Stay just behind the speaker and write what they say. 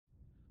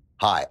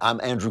Hi, I'm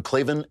Andrew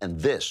Klavan, and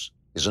this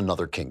is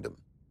Another Kingdom.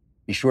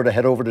 Be sure to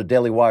head over to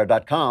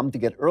dailywire.com to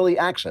get early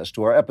access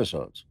to our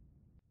episodes.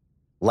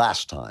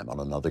 Last time on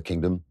Another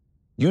Kingdom,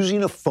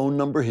 using a phone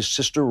number his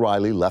sister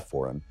Riley left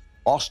for him,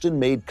 Austin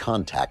made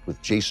contact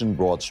with Jason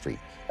Broadstreet,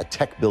 a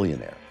tech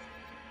billionaire.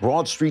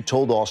 Broadstreet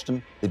told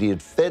Austin that he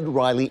had fed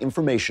Riley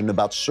information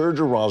about Serge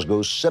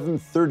Orozco's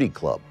 730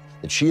 Club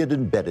that she had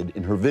embedded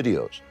in her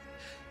videos.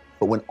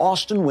 But when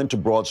Austin went to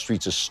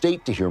Broadstreet's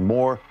estate to hear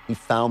more, he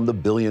found the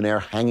billionaire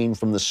hanging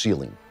from the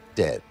ceiling,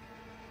 dead.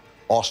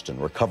 Austin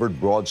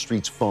recovered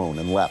Broadstreet's phone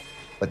and left,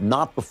 but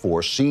not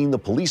before seeing the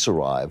police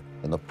arrive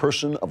in the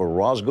person of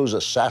Orozco's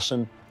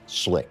assassin,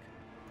 Slick.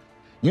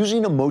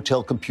 Using a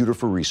motel computer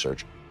for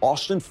research,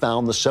 Austin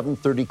found the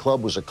 730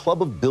 Club was a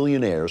club of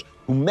billionaires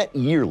who met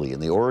yearly in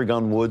the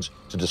Oregon woods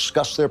to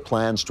discuss their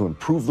plans to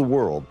improve the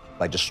world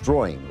by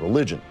destroying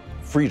religion,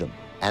 freedom,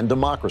 and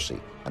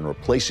democracy, and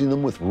replacing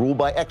them with rule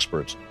by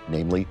experts,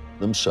 namely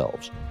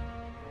themselves.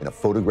 In a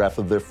photograph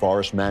of their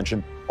forest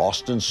mansion,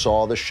 Austin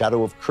saw the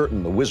shadow of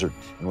Curtin the wizard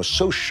and was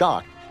so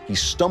shocked he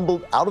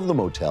stumbled out of the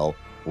motel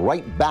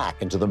right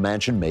back into the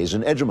mansion maze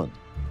in Edgemont.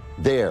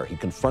 There he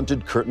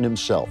confronted Curtin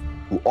himself,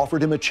 who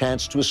offered him a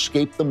chance to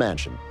escape the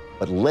mansion,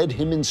 but led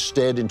him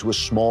instead into a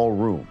small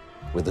room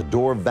where the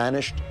door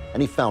vanished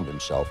and he found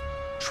himself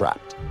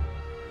trapped.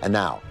 And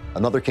now,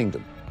 Another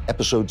Kingdom,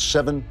 Episode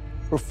 7,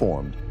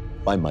 performed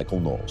by Michael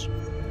Knowles.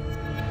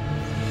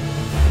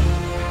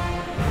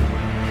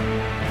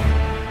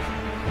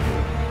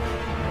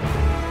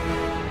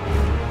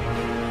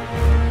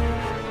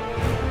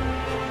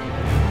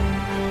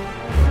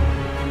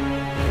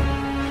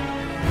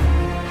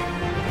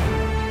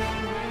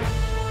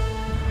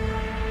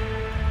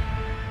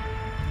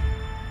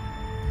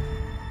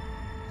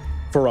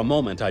 For a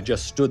moment, I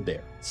just stood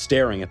there,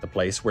 staring at the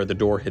place where the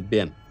door had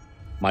been.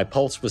 My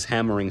pulse was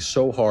hammering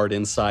so hard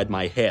inside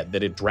my head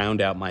that it drowned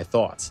out my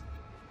thoughts.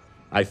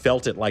 I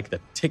felt it like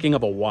the ticking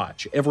of a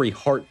watch, every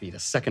heartbeat a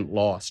second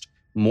lost,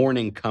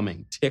 morning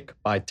coming, tick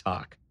by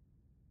tock.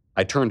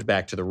 I turned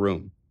back to the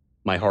room.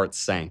 My heart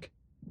sank.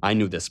 I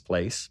knew this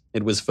place.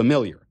 It was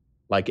familiar,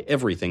 like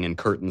everything in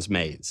Curtin's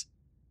maze.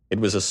 It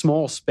was a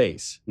small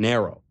space,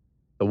 narrow.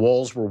 The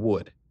walls were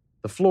wood.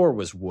 The floor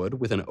was wood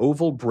with an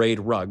oval braid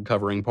rug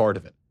covering part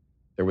of it.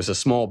 There was a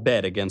small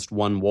bed against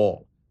one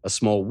wall, a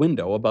small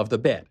window above the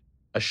bed,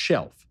 a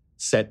shelf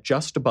set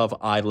just above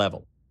eye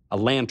level, a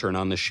lantern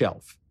on the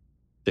shelf.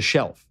 The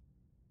shelf,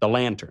 the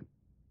lantern.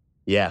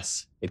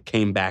 Yes, it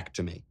came back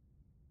to me.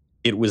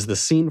 It was the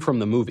scene from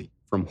the movie,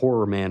 from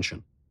Horror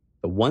Mansion,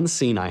 the one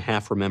scene I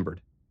half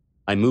remembered.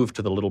 I moved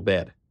to the little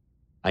bed.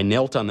 I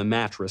knelt on the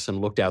mattress and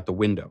looked out the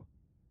window.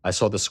 I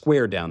saw the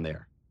square down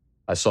there.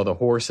 I saw the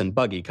horse and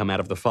buggy come out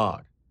of the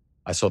fog.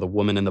 I saw the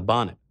woman in the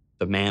bonnet,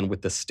 the man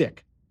with the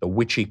stick, the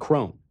witchy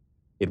crone.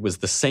 It was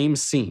the same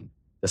scene,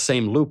 the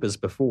same loop as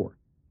before,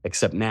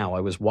 except now I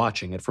was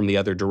watching it from the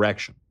other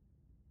direction.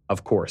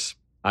 Of course,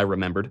 I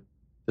remembered.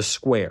 The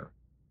square.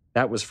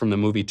 That was from the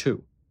movie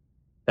too.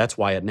 That's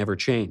why it never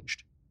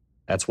changed.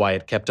 That's why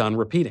it kept on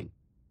repeating.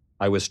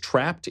 I was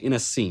trapped in a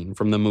scene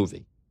from the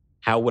movie.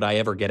 How would I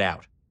ever get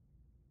out?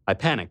 I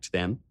panicked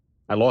then.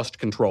 I lost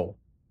control.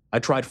 I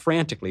tried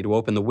frantically to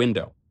open the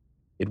window.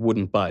 It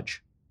wouldn't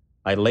budge.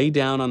 I lay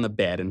down on the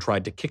bed and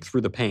tried to kick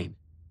through the pane.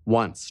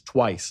 Once,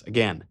 twice,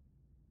 again.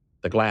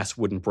 The glass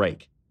wouldn't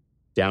break.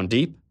 Down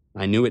deep,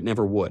 I knew it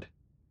never would.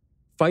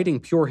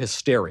 Fighting pure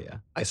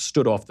hysteria, I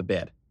stood off the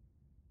bed.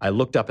 I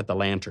looked up at the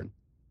lantern.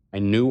 I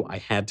knew I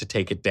had to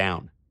take it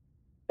down.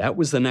 That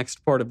was the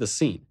next part of the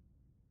scene.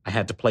 I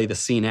had to play the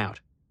scene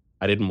out.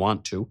 I didn't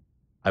want to.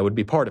 I would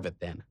be part of it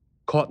then,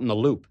 caught in the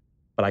loop,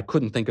 but I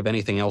couldn't think of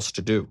anything else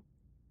to do.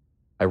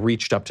 I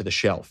reached up to the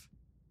shelf.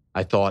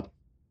 I thought,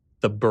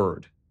 the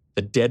bird,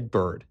 the dead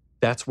bird,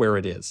 that's where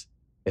it is.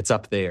 It's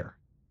up there.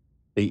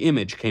 The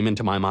image came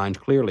into my mind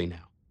clearly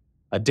now.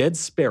 A dead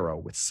sparrow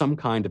with some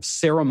kind of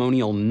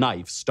ceremonial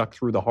knife stuck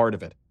through the heart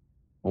of it.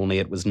 Only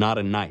it was not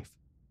a knife.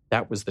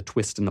 That was the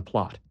twist in the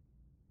plot.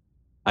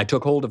 I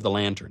took hold of the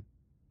lantern.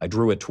 I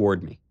drew it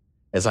toward me.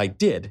 As I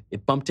did,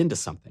 it bumped into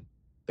something.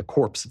 The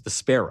corpse of the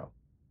sparrow.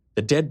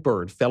 The dead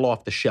bird fell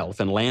off the shelf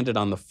and landed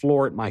on the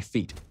floor at my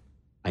feet.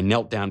 I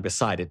knelt down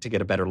beside it to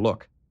get a better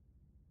look.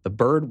 The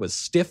bird was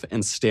stiff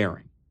and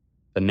staring.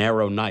 The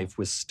narrow knife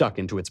was stuck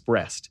into its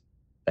breast.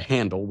 The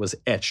handle was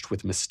etched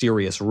with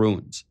mysterious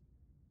runes.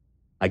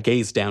 I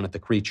gazed down at the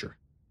creature.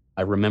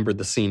 I remembered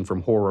the scene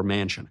from Horror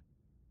Mansion.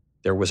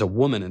 There was a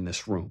woman in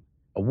this room,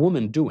 a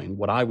woman doing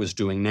what I was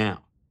doing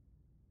now.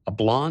 A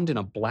blonde in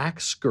a black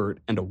skirt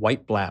and a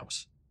white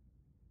blouse.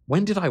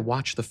 When did I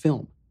watch the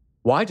film?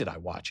 Why did I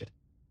watch it?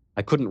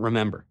 I couldn't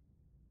remember.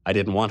 I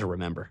didn't want to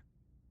remember.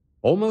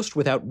 Almost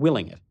without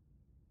willing it,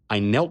 I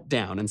knelt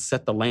down and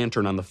set the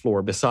lantern on the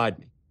floor beside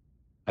me.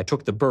 I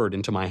took the bird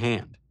into my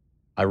hand.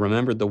 I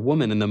remembered the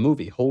woman in the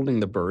movie holding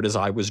the bird as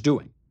I was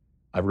doing.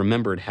 I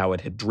remembered how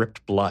it had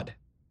dripped blood.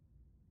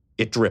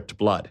 It dripped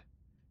blood.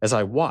 As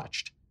I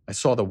watched, I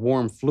saw the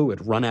warm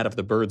fluid run out of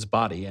the bird's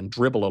body and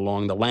dribble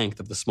along the length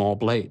of the small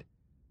blade.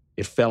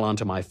 It fell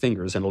onto my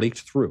fingers and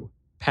leaked through,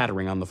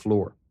 pattering on the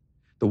floor.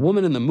 The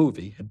woman in the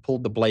movie had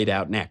pulled the blade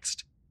out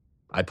next.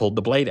 I pulled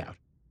the blade out.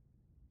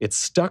 It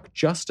stuck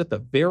just at the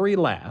very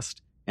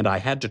last, and I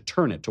had to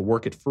turn it to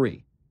work it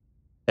free.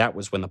 That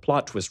was when the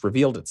plot twist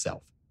revealed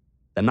itself.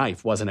 The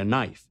knife wasn't a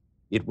knife.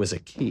 It was a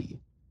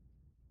key.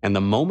 And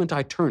the moment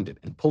I turned it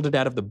and pulled it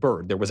out of the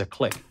bird, there was a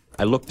click.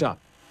 I looked up.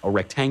 A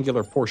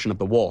rectangular portion of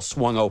the wall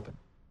swung open.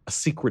 A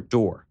secret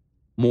door.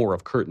 More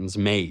of Curtin's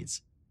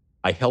maze.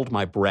 I held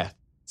my breath,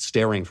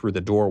 staring through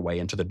the doorway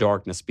into the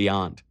darkness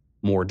beyond.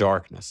 More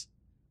darkness.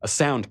 A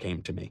sound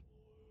came to me.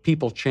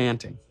 People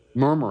chanting,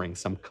 murmuring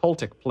some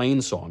cultic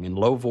plain song in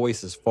low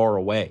voices far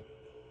away.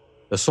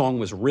 The song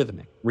was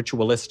rhythmic,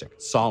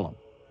 ritualistic, solemn.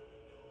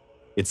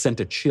 It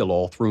sent a chill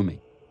all through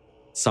me.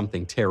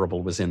 Something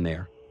terrible was in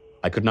there.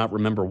 I could not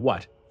remember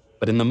what,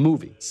 but in the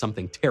movie,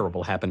 something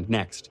terrible happened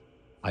next.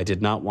 I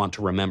did not want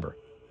to remember.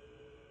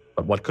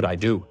 But what could I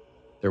do?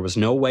 There was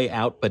no way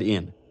out but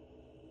in.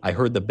 I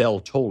heard the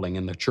bell tolling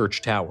in the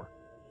church tower.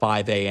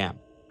 5 a.m.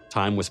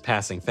 Time was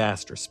passing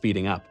faster,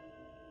 speeding up.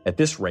 At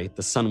this rate,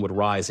 the sun would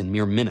rise in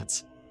mere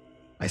minutes.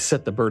 I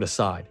set the bird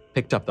aside,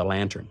 picked up the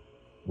lantern,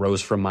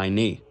 rose from my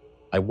knee.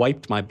 I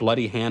wiped my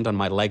bloody hand on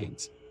my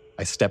leggings.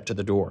 I stepped to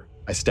the door.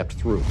 I stepped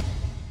through.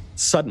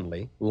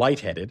 Suddenly,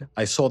 lightheaded,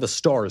 I saw the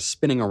stars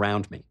spinning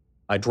around me.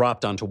 I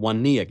dropped onto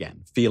one knee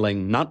again,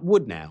 feeling not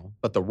wood now,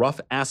 but the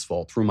rough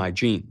asphalt through my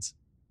jeans.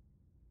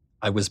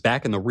 I was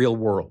back in the real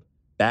world,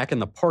 back in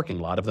the parking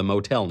lot of the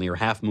motel near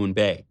Half Moon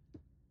Bay.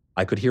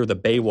 I could hear the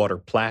bay water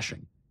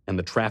plashing, and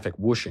the traffic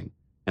whooshing,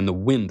 and the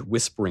wind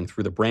whispering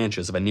through the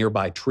branches of a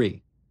nearby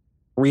tree.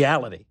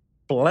 Reality.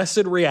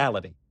 Blessed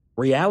reality.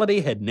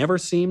 Reality had never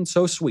seemed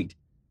so sweet,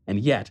 and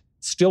yet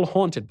still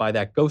haunted by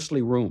that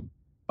ghostly room,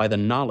 by the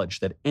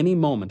knowledge that any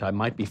moment I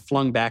might be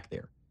flung back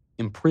there,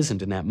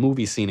 imprisoned in that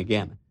movie scene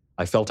again.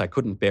 I felt I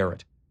couldn't bear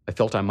it. I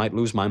felt I might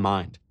lose my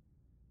mind.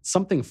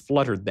 Something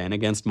fluttered then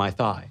against my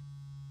thigh.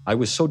 I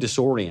was so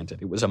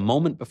disoriented, it was a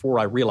moment before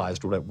I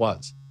realized what it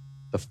was.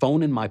 The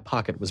phone in my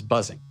pocket was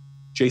buzzing.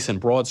 Jason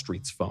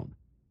Broadstreet's phone.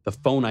 The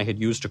phone I had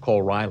used to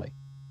call Riley.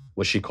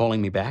 Was she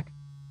calling me back?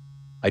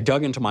 I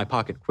dug into my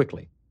pocket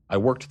quickly. I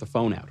worked the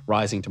phone out,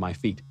 rising to my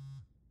feet.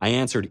 I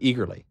answered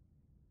eagerly.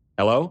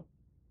 Hello?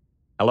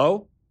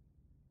 Hello?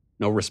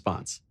 No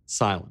response.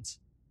 Silence.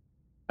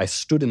 I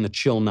stood in the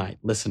chill night,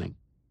 listening.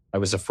 I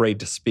was afraid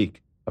to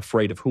speak,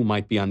 afraid of who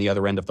might be on the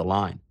other end of the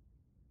line.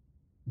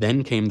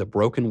 Then came the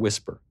broken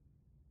whisper.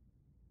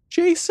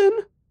 Jason?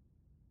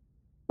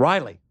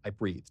 Riley, I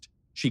breathed.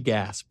 She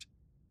gasped.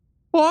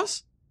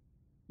 Boss?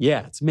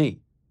 Yeah, it's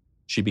me.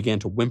 She began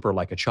to whimper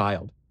like a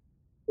child.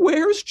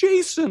 Where's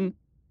Jason?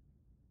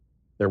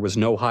 There was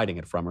no hiding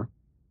it from her.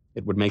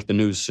 It would make the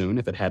news soon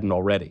if it hadn't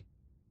already.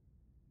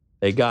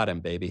 They got him,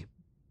 baby.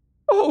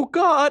 Oh,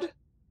 God.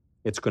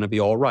 It's going to be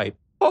all right.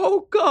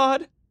 Oh,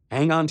 God.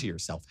 Hang on to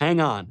yourself. Hang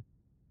on.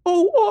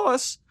 Oh,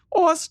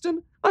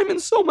 Austin, I'm in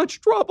so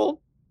much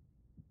trouble.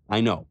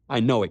 I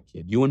know it,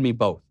 kid. You and me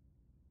both.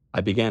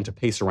 I began to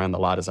pace around the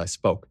lot as I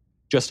spoke.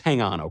 Just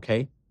hang on,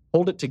 okay?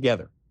 Hold it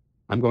together.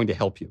 I'm going to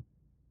help you.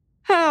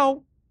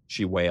 How?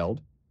 She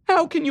wailed.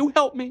 How can you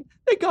help me?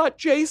 They got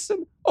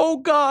Jason. Oh,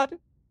 God.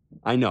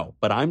 I know,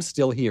 but I'm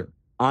still here.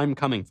 I'm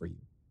coming for you.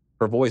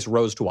 Her voice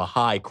rose to a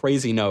high,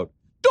 crazy note.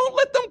 Don't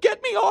let them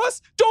get me,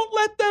 Oz. Don't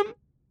let them.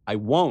 I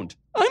won't.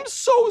 I'm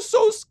so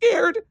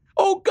scared.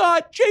 Oh,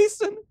 God,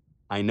 Jason.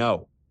 I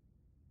know.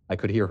 I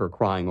could hear her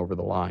crying over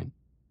the line.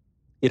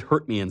 It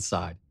hurt me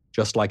inside,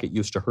 just like it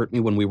used to hurt me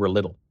when we were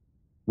little.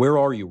 Where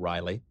are you,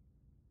 Riley?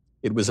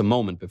 It was a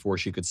moment before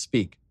she could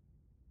speak.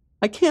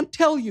 I can't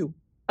tell you.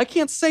 I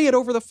can't say it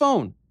over the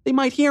phone. They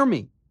might hear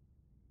me.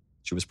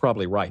 She was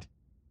probably right.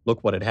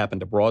 Look what had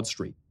happened to Broad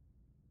Street.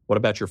 What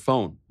about your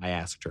phone? I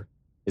asked her.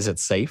 Is it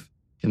safe?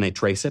 Can they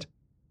trace it?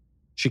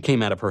 She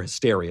came out of her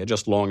hysteria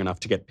just long enough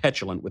to get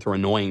petulant with her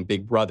annoying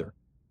big brother.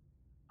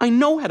 I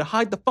know how to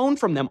hide the phone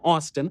from them,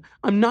 Austin.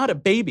 I'm not a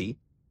baby.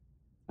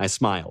 I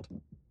smiled.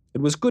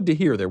 It was good to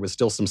hear there was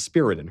still some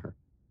spirit in her,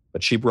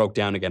 but she broke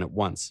down again at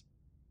once.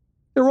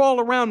 They're all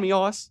around me,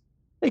 Oz.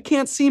 They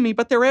can't see me,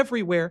 but they're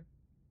everywhere.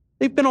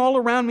 They've been all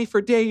around me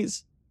for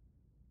days.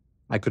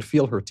 I could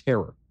feel her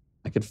terror.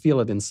 I could feel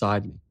it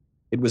inside me.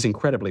 It was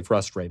incredibly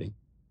frustrating.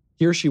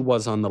 Here she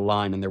was on the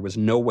line, and there was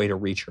no way to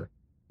reach her,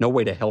 no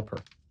way to help her.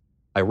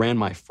 I ran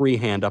my free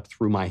hand up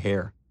through my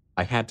hair.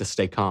 I had to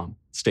stay calm,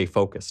 stay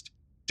focused,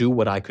 do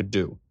what I could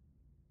do.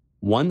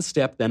 One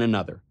step, then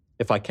another.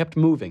 If I kept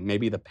moving,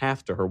 maybe the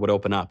path to her would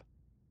open up.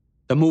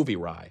 The movie,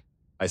 Rye,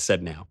 I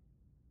said now.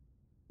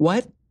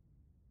 What?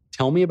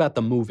 Tell me about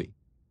the movie.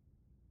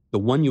 The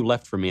one you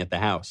left for me at the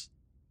house.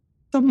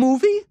 The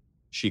movie?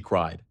 She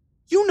cried.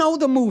 You know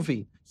the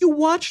movie. You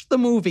watched the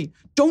movie.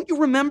 Don't you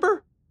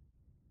remember?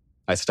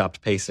 I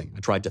stopped pacing. I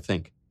tried to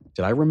think.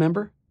 Did I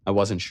remember? I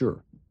wasn't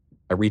sure.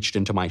 I reached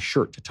into my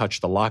shirt to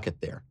touch the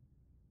locket there.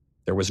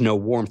 There was no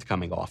warmth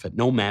coming off it,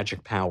 no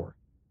magic power.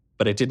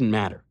 But it didn't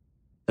matter.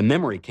 The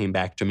memory came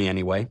back to me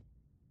anyway.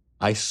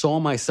 I saw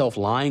myself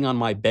lying on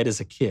my bed as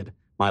a kid,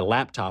 my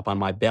laptop on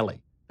my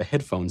belly, the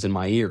headphones in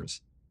my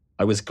ears.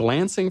 I was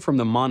glancing from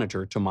the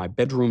monitor to my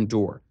bedroom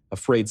door,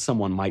 afraid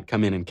someone might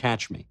come in and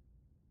catch me.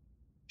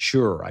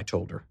 Sure, I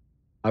told her.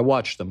 I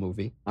watched the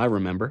movie, I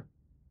remember.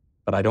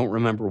 But I don't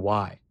remember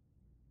why.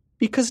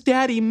 Because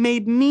Daddy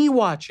made me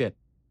watch it,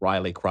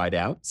 Riley cried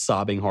out,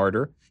 sobbing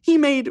harder. He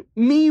made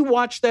me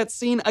watch that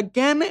scene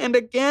again and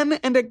again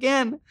and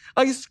again.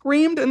 I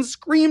screamed and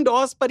screamed,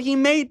 Oz, but he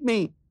made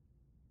me.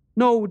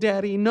 No,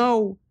 Daddy,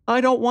 no.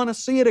 I don't want to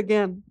see it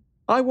again.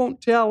 I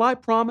won't tell, I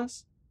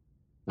promise.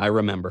 I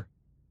remember,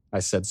 I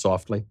said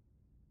softly.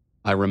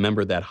 I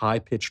remembered that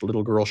high-pitched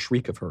little girl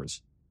shriek of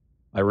hers.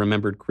 I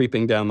remembered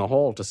creeping down the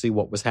hall to see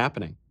what was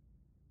happening.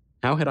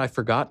 How had I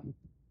forgotten?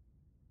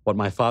 What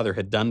my father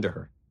had done to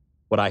her,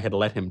 what I had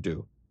let him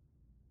do.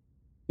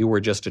 You were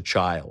just a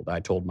child, I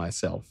told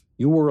myself.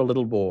 You were a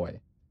little boy.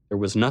 There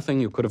was nothing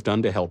you could have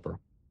done to help her.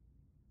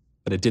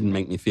 But it didn't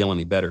make me feel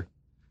any better.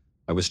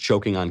 I was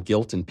choking on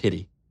guilt and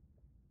pity.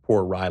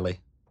 Poor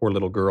Riley, poor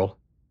little girl,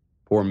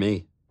 poor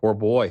me, poor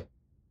boy,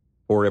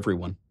 poor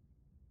everyone.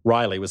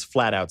 Riley was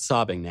flat out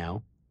sobbing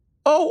now.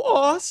 Oh,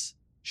 Oz,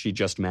 she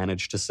just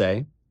managed to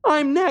say.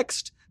 I'm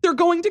next. They're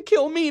going to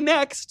kill me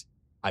next.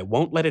 I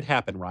won't let it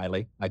happen,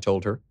 Riley, I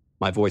told her.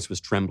 My voice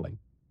was trembling.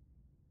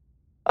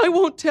 I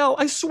won't tell.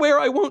 I swear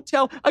I won't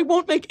tell. I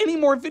won't make any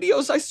more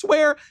videos, I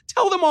swear.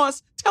 Tell them,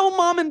 Oz. Tell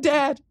Mom and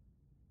Dad.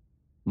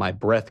 My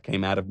breath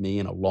came out of me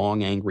in a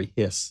long, angry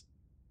hiss.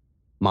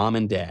 Mom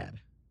and Dad.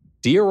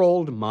 Dear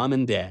old Mom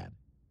and Dad.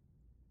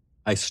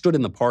 I stood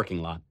in the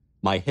parking lot,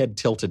 my head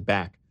tilted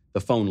back,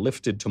 the phone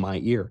lifted to my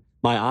ear,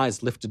 my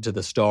eyes lifted to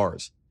the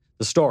stars.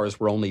 The stars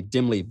were only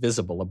dimly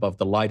visible above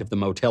the light of the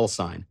motel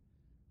sign.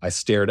 I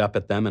stared up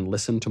at them and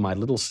listened to my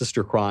little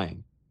sister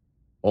crying.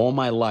 All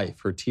my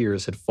life, her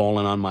tears had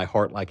fallen on my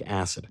heart like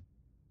acid.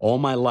 All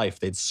my life,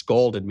 they'd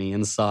scalded me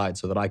inside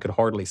so that I could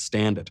hardly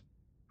stand it.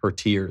 Her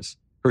tears,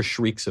 her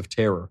shrieks of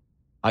terror.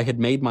 I had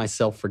made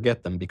myself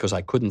forget them because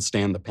I couldn't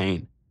stand the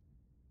pain.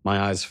 My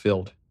eyes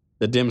filled.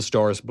 The dim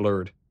stars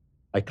blurred.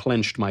 I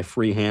clenched my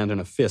free hand in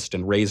a fist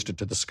and raised it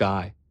to the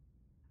sky.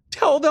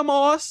 Tell them,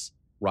 Oz,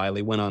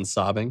 Riley went on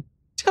sobbing.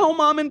 Tell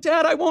Mom and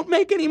Dad I won't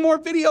make any more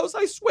videos,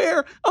 I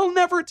swear. I'll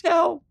never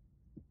tell.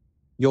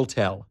 You'll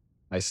tell,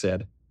 I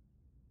said.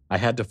 I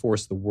had to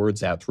force the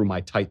words out through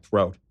my tight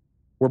throat.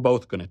 We're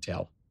both going to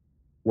tell.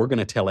 We're going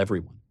to tell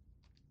everyone.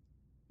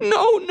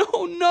 No,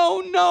 no,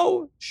 no,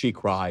 no, she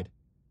cried.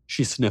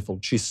 She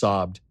sniffled, she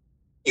sobbed.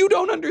 You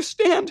don't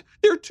understand.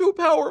 They're too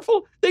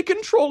powerful. They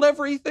control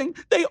everything.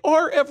 They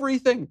are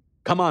everything.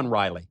 Come on,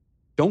 Riley.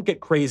 Don't get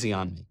crazy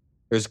on me.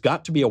 There's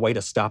got to be a way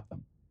to stop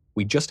them.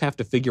 We just have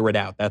to figure it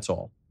out, that's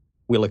all.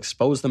 We'll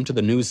expose them to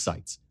the news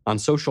sites, on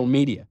social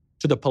media,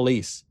 to the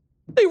police.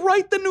 They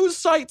write the news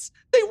sites.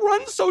 They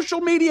run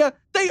social media.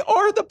 They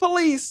are the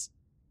police.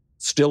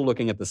 Still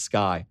looking at the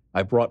sky,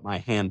 I brought my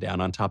hand down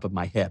on top of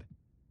my head.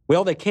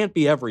 Well, they can't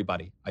be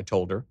everybody, I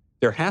told her.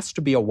 There has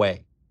to be a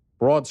way.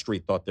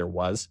 Broadstreet thought there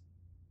was.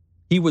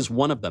 He was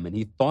one of them, and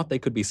he thought they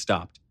could be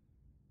stopped.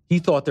 He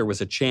thought there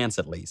was a chance,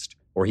 at least,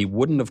 or he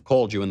wouldn't have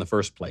called you in the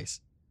first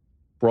place.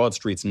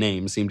 Broadstreet's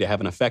name seemed to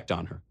have an effect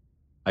on her.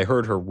 I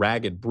heard her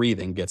ragged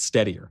breathing get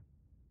steadier.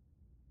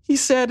 He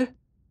said,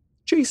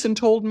 Jason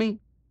told me.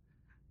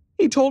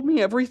 He told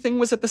me everything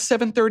was at the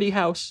 730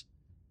 house.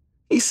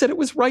 He said it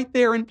was right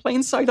there in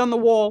plain sight on the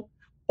wall.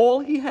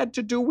 All he had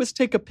to do was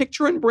take a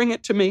picture and bring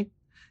it to me.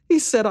 He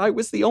said I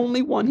was the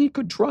only one he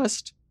could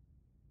trust.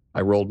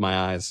 I rolled my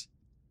eyes.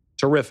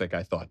 Terrific,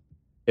 I thought.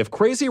 If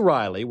Crazy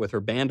Riley, with her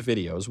banned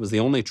videos, was the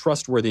only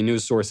trustworthy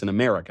news source in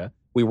America,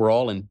 we were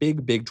all in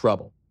big, big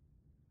trouble.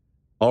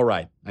 All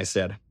right, I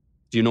said.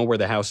 Do you know where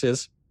the house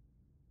is?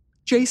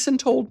 Jason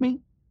told me.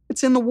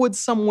 It's in the woods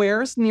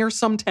somewhere, near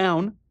some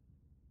town.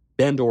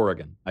 Bend,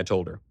 Oregon, I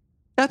told her.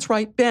 That's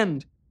right,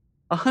 Bend.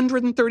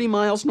 130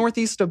 miles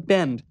northeast of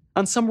Bend,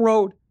 on some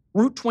road,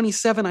 Route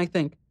 27, I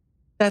think.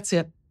 That's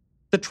it.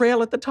 The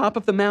trail at the top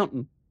of the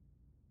mountain.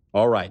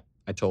 All right,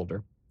 I told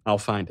her. I'll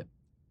find it.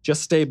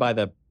 Just stay by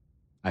the...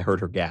 I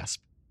heard her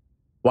gasp.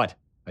 What?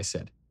 I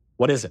said.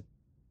 What is it?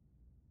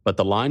 But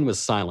the line was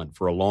silent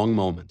for a long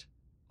moment.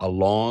 A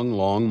long,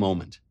 long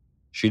moment.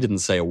 She didn't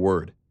say a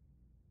word.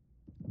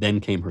 Then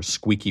came her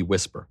squeaky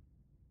whisper.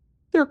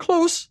 They're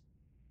close.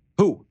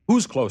 Who?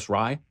 Who's close,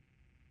 Rye?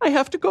 I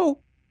have to go.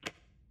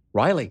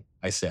 Riley,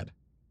 I said.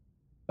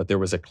 But there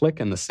was a click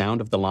and the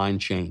sound of the line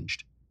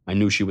changed. I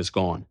knew she was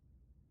gone.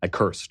 I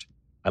cursed.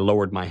 I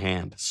lowered my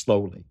hand,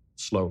 slowly,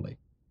 slowly.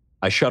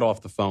 I shut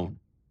off the phone.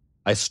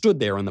 I stood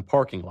there in the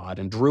parking lot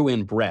and drew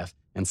in breath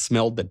and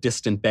smelled the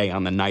distant bay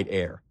on the night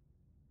air.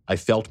 I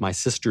felt my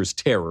sister's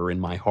terror in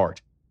my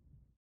heart.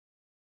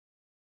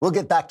 We'll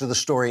get back to the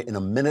story in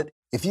a minute.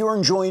 If you're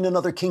enjoying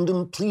Another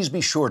Kingdom, please be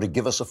sure to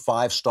give us a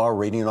 5-star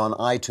rating on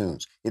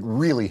iTunes. It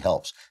really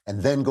helps.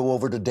 And then go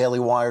over to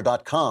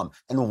dailywire.com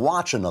and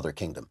watch Another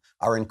Kingdom.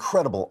 Our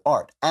incredible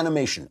art,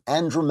 animation,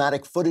 and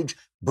dramatic footage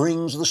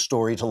brings the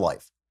story to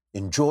life.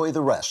 Enjoy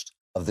the rest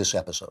of this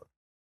episode.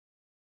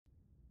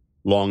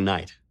 Long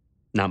night.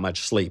 Not much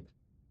sleep.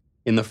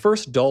 In the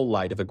first dull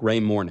light of a gray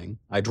morning,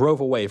 I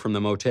drove away from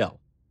the motel.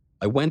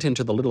 I went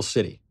into the little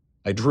city.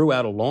 I drew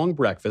out a long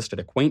breakfast at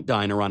a quaint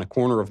diner on a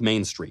corner of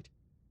Main Street.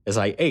 As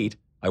I ate,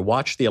 I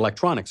watched the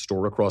electronics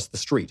store across the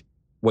street,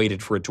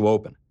 waited for it to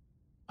open.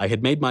 I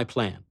had made my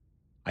plan.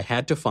 I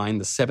had to find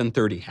the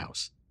 730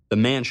 house, the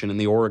mansion in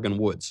the Oregon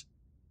woods.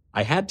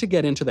 I had to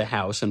get into the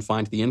house and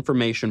find the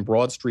information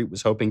Broad Street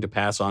was hoping to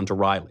pass on to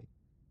Riley.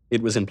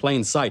 It was in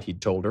plain sight,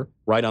 he'd told her,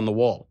 right on the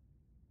wall.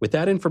 With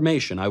that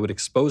information, I would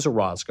expose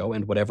Orozco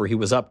and whatever he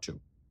was up to.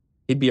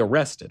 He'd be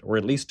arrested, or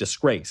at least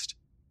disgraced,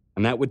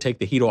 and that would take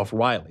the heat off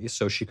Riley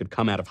so she could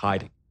come out of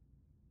hiding.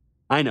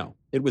 I know,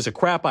 it was a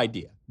crap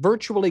idea,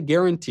 virtually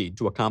guaranteed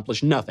to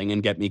accomplish nothing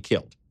and get me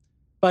killed.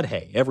 But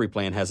hey, every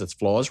plan has its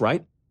flaws,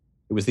 right?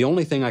 It was the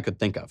only thing I could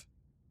think of.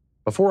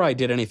 Before I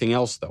did anything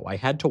else, though, I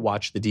had to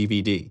watch the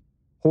DVD,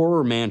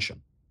 Horror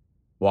Mansion.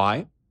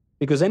 Why?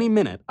 Because any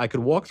minute I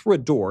could walk through a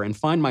door and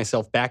find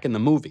myself back in the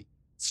movie,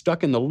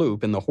 stuck in the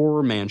loop in the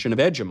horror mansion of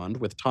Edgemond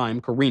with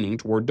time careening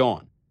toward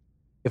dawn.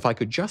 If I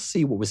could just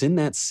see what was in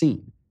that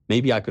scene,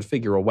 maybe I could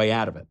figure a way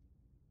out of it.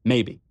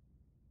 Maybe.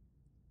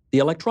 The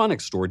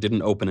electronics store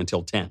didn't open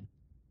until 10.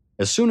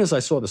 As soon as I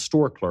saw the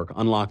store clerk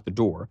unlock the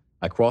door,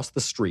 I crossed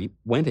the street,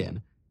 went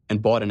in,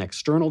 and bought an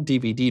external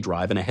DVD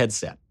drive and a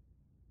headset.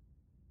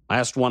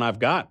 Last one I've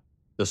got,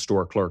 the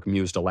store clerk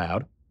mused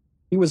aloud.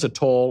 He was a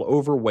tall,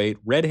 overweight,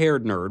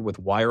 red-haired nerd with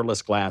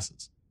wireless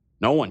glasses.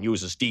 No one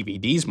uses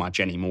DVDs much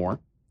anymore.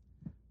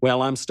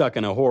 Well, I'm stuck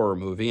in a horror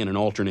movie in an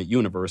alternate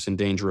universe in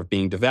danger of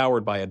being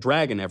devoured by a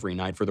dragon every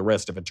night for the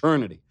rest of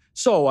eternity,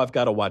 so I've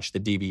got to watch the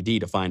DVD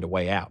to find a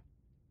way out.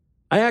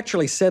 I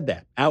actually said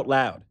that out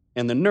loud,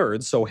 and the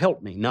nerd, so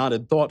help me,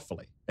 nodded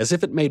thoughtfully, as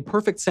if it made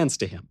perfect sense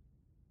to him.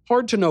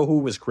 Hard to know who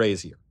was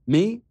crazier,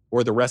 me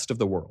or the rest of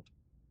the world.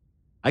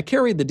 I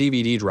carried the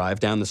DVD drive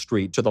down the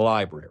street to the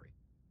library.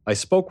 I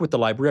spoke with the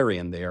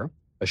librarian there,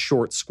 a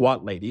short,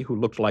 squat lady who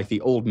looked like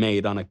the old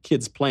maid on a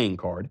kid's playing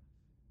card.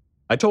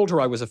 I told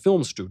her I was a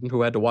film student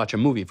who had to watch a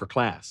movie for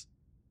class.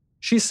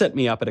 She set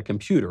me up at a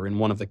computer in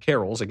one of the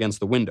carrels against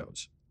the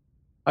windows.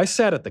 I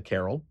sat at the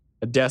carrel,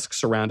 a desk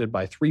surrounded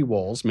by 3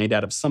 walls made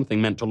out of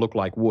something meant to look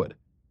like wood.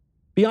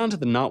 Beyond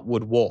the not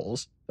wood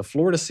walls, the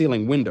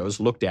floor-to-ceiling windows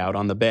looked out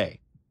on the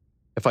bay.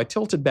 If I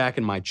tilted back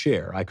in my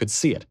chair, I could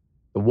see it,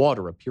 the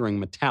water appearing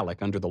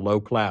metallic under the low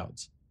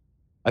clouds.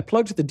 I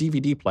plugged the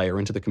DVD player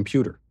into the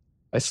computer.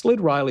 I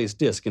slid Riley's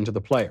disc into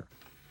the player.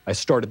 I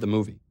started the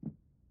movie.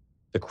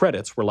 The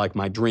credits were like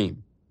my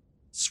dream.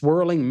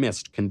 Swirling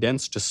mist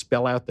condensed to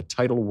spell out the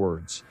title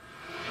words.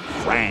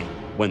 Frang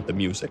went the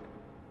music.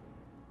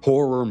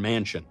 Horror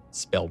Mansion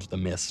spelled the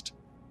mist.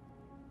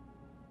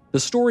 The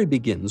story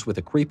begins with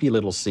a creepy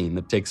little scene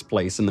that takes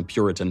place in the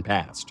Puritan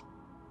past.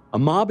 A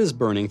mob is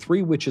burning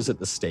 3 witches at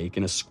the stake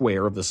in a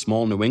square of the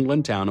small New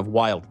England town of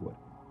Wildwood.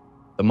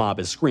 The mob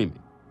is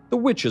screaming. The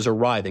witches are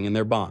writhing in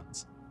their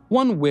bonds.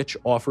 One witch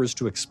offers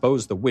to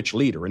expose the witch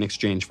leader in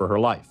exchange for her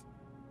life.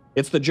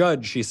 It's the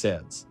judge, she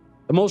says,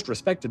 the most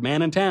respected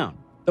man in town.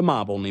 The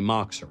mob only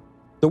mocks her.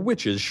 The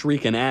witches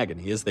shriek in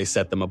agony as they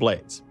set them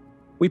ablaze.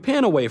 We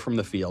pan away from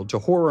the field to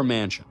Horror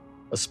Mansion,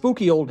 a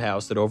spooky old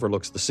house that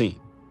overlooks the scene.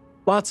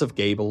 Lots of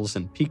gables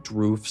and peaked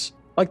roofs,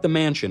 like the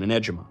mansion in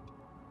Edgemont.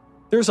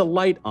 There's a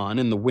light on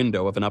in the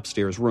window of an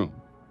upstairs room.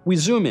 We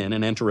zoom in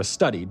and enter a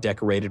study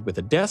decorated with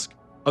a desk,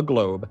 a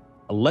globe,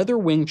 a leather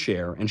wing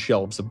chair, and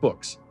shelves of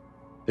books.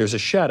 There's a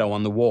shadow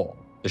on the wall,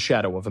 the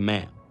shadow of a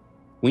man.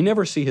 We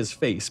never see his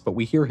face, but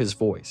we hear his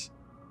voice.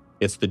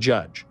 It's the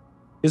judge.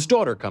 His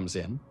daughter comes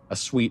in, a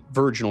sweet,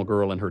 virginal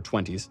girl in her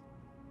 20s.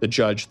 The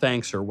judge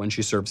thanks her when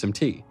she serves him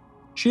tea.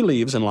 She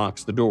leaves and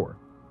locks the door.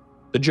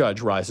 The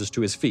judge rises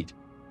to his feet.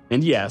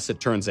 And yes,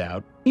 it turns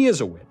out, he is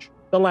a witch,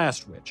 the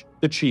last witch,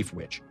 the chief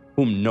witch,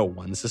 whom no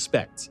one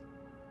suspects.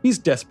 He's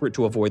desperate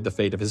to avoid the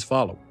fate of his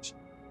followers.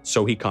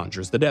 So he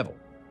conjures the devil.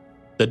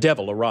 The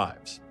devil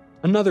arrives.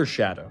 Another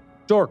shadow,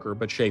 darker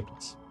but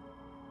shapeless.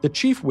 The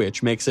chief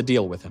witch makes a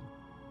deal with him.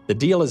 The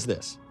deal is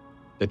this.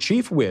 The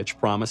chief witch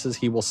promises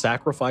he will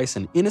sacrifice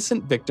an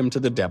innocent victim to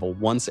the devil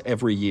once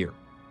every year.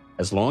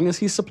 As long as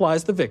he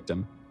supplies the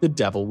victim, the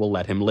devil will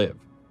let him live.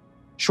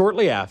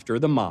 Shortly after,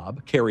 the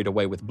mob, carried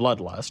away with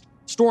bloodlust,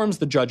 storms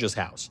the judge's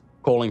house,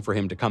 calling for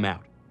him to come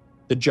out.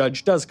 The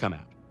judge does come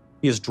out.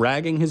 He is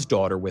dragging his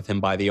daughter with him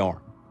by the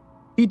arm.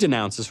 He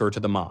denounces her to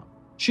the mob.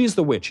 She's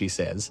the witch, he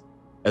says.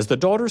 As the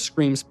daughter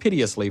screams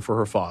piteously for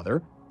her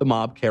father, the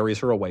mob carries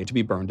her away to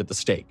be burned at the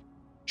stake.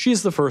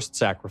 She's the first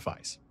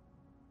sacrifice.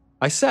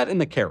 I sat in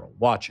the carrel,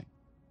 watching.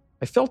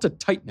 I felt a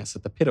tightness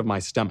at the pit of my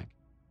stomach.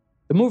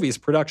 The movie's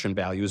production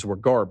values were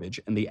garbage,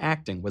 and the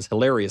acting was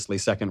hilariously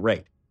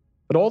second-rate.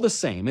 But all the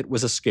same, it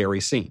was a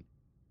scary scene.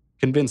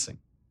 Convincing.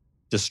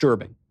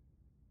 Disturbing.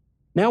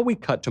 Now we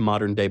cut to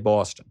modern-day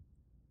Boston,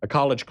 a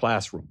college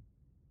classroom.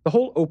 The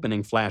whole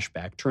opening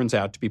flashback turns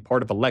out to be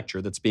part of a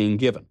lecture that's being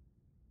given.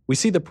 We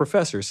see the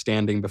professor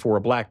standing before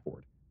a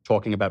blackboard,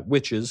 talking about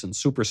witches and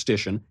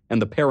superstition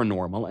and the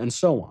paranormal and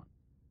so on.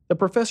 The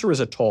professor is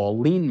a tall,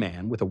 lean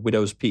man with a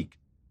widow's peak.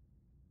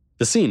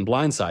 The scene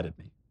blindsided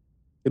me.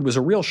 It was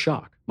a real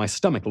shock. My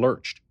stomach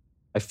lurched.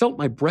 I felt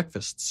my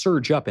breakfast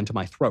surge up into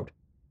my throat.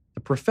 The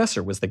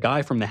professor was the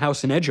guy from the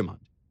house in Edgemont,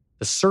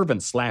 the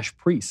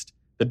servant/priest,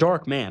 the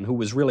dark man who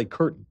was really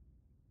Curtin.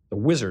 The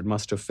wizard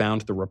must have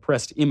found the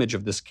repressed image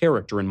of this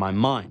character in my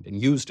mind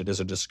and used it as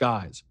a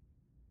disguise.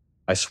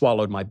 I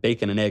swallowed my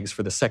bacon and eggs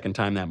for the second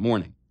time that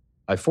morning.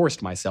 I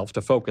forced myself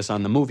to focus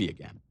on the movie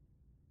again.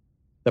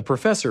 The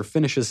professor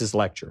finishes his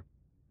lecture.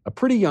 A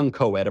pretty young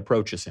co-ed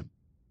approaches him.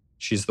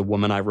 She's the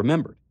woman I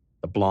remembered,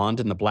 the blonde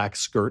in the black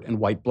skirt and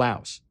white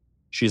blouse.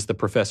 She's the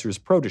professor's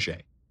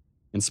protege.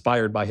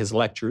 Inspired by his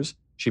lectures,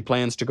 she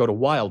plans to go to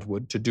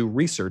Wildwood to do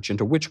research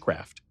into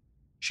witchcraft.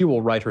 She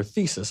will write her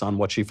thesis on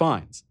what she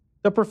finds.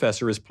 The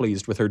professor is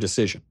pleased with her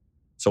decision.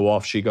 So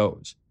off she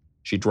goes.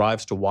 She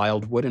drives to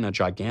Wildwood in a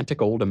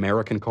gigantic old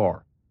American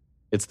car.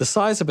 It's the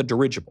size of a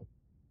dirigible.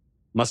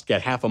 Must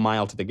get half a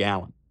mile to the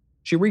gallon.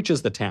 She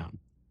reaches the town.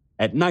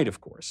 At night, of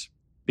course,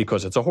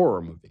 because it's a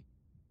horror movie.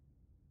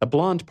 The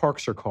blonde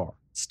parks her car,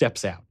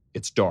 steps out.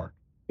 It's dark.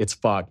 It's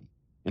foggy.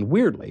 And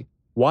weirdly,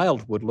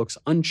 Wildwood looks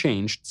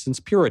unchanged since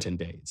Puritan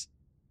days.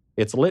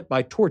 It's lit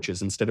by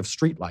torches instead of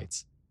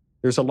streetlights.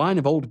 There's a line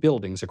of old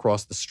buildings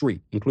across the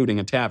street, including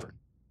a tavern.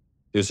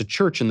 There's a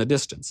church in the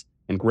distance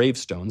and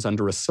gravestones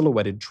under a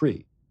silhouetted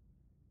tree.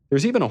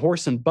 There's even a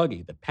horse and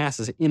buggy that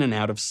passes in and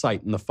out of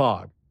sight in the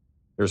fog.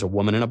 There's a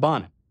woman in a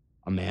bonnet,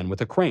 a man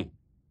with a crane,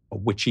 a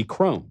witchy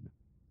crone.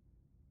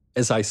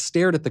 As I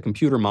stared at the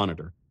computer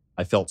monitor,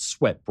 I felt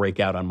sweat break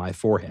out on my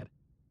forehead.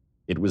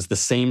 It was the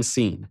same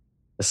scene,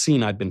 the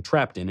scene I'd been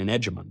trapped in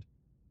Edgemont.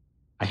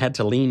 I had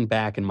to lean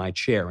back in my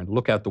chair and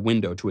look out the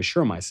window to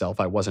assure myself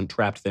I wasn't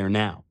trapped there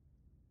now.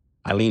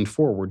 I leaned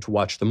forward to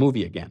watch the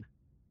movie again.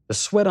 The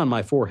sweat on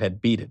my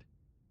forehead beaded.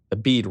 The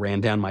bead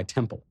ran down my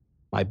temple.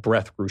 My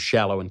breath grew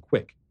shallow and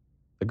quick.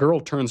 The girl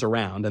turns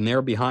around, and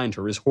there behind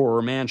her is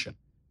Horror Mansion,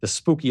 the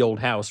spooky old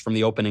house from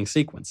the opening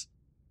sequence.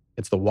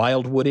 It's the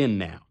Wildwood Inn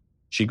now.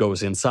 She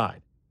goes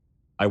inside.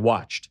 I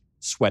watched,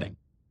 sweating.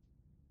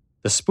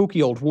 The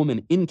spooky old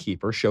woman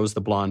innkeeper shows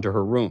the blonde to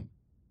her room.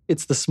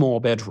 It's the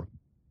small bedroom,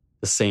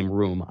 the same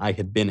room I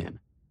had been in.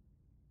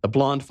 The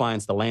blonde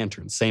finds the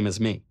lantern, same as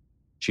me.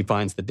 She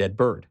finds the dead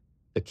bird,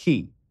 the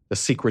key, the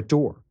secret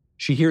door.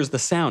 She hears the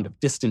sound of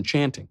distant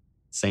chanting,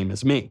 same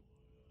as me.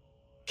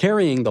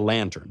 Carrying the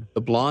lantern,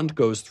 the blonde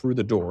goes through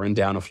the door and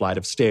down a flight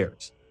of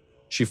stairs.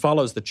 She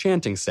follows the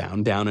chanting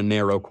sound down a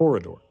narrow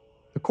corridor.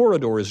 The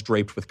corridor is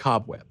draped with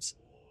cobwebs.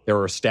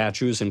 There are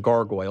statues and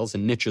gargoyles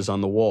and niches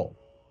on the wall.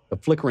 The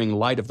flickering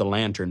light of the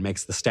lantern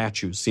makes the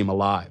statues seem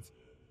alive.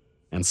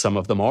 And some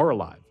of them are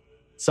alive.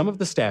 Some of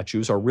the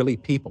statues are really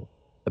people.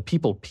 The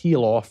people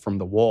peel off from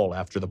the wall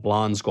after the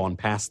blonde's gone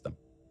past them.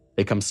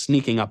 They come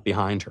sneaking up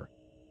behind her.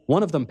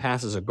 One of them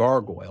passes a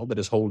gargoyle that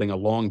is holding a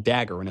long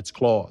dagger in its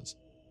claws.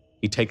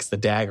 He takes the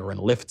dagger and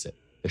lifts it,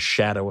 the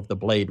shadow of the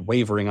blade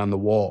wavering on the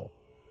wall.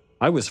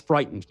 I was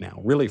frightened now,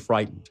 really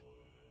frightened.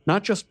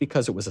 Not just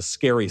because it was a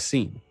scary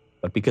scene,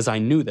 but because I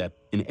knew that,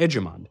 in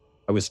Edgemont,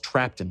 I was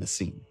trapped in the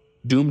scene,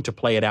 doomed to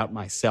play it out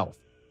myself.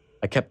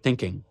 I kept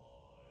thinking,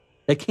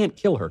 they can't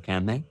kill her,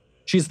 can they?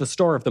 She's the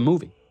star of the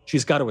movie.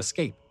 She's got to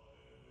escape.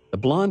 The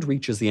blonde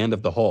reaches the end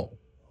of the hall.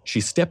 She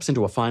steps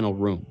into a final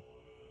room.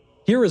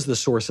 Here is the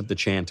source of the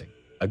chanting,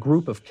 a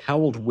group of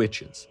cowled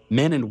witches,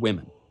 men and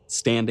women,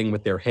 standing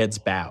with their heads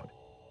bowed.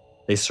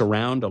 They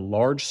surround a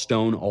large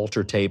stone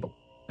altar table,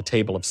 a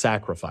table of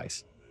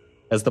sacrifice.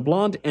 As the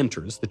blonde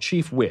enters, the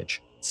chief witch,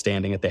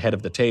 standing at the head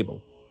of the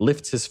table,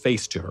 lifts his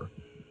face to her.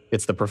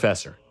 It's the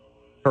professor.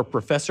 Her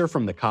professor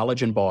from the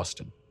college in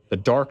Boston, the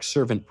dark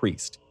servant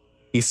priest.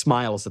 He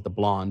smiles at the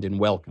blonde in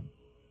welcome.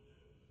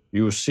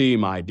 "You see,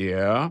 my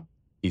dear,"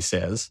 he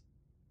says,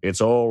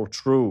 "it's all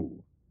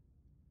true."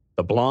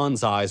 The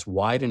blonde's eyes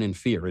widen in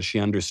fear as she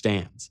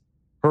understands.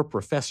 Her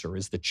professor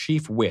is the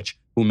chief witch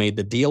who made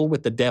the deal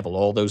with the devil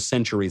all those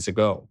centuries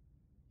ago.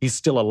 He's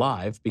still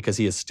alive because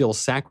he is still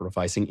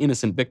sacrificing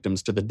innocent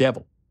victims to the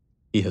devil.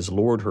 He has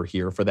lured her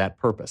here for that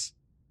purpose.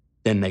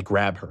 Then they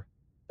grab her.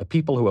 The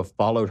people who have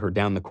followed her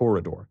down the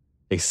corridor.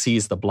 They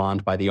seize the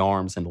blonde by the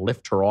arms and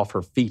lift her off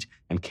her feet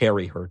and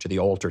carry her to the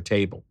altar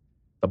table.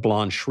 The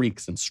blonde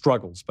shrieks and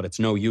struggles, but it's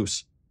no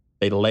use.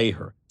 They lay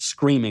her,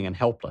 screaming and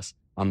helpless,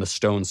 on the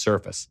stone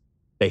surface.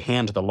 They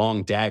hand the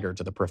long dagger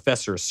to the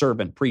professor,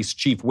 servant, priest,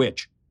 chief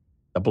witch.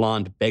 The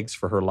blonde begs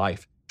for her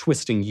life,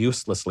 twisting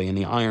uselessly in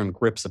the iron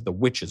grips of the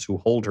witches who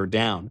hold her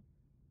down.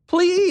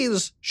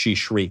 "Please," she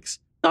shrieks.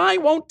 "I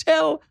won't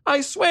tell.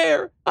 I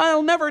swear.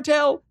 I'll never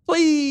tell.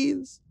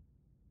 Please."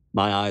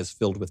 My eyes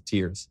filled with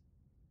tears.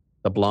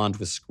 The blonde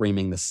was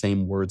screaming the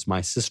same words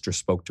my sister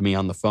spoke to me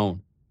on the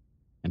phone.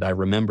 And I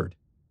remembered.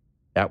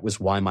 That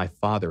was why my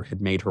father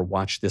had made her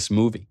watch this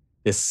movie,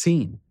 this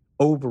scene,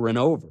 over and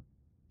over.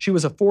 She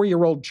was a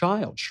 4-year-old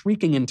child,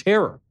 shrieking in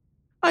terror.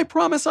 "I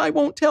promise I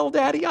won't tell,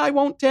 Daddy. I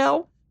won't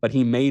tell." But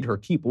he made her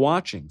keep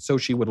watching so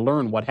she would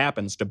learn what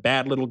happens to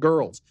bad little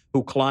girls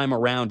who climb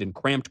around in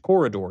cramped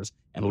corridors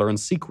and learn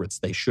secrets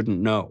they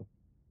shouldn't know.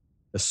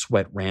 The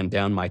sweat ran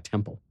down my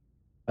temple.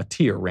 A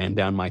tear ran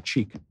down my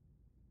cheek.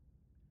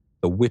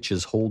 The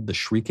witches hold the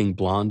shrieking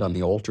blonde on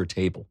the altar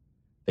table.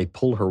 They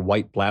pull her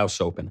white blouse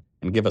open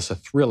and give us a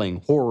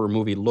thrilling horror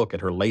movie look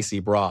at her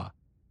lacy bra.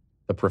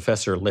 The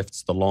professor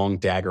lifts the long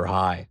dagger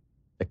high.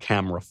 The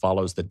camera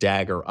follows the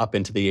dagger up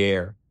into the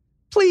air.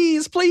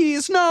 "Please,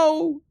 please,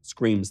 no!"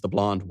 screams the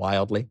blonde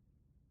wildly.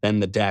 Then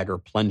the dagger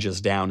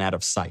plunges down out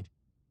of sight.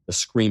 The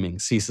screaming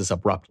ceases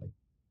abruptly.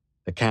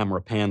 The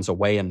camera pans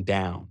away and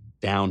down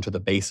to the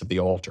base of the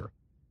altar.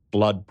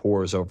 Blood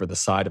pours over the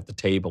side of the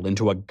table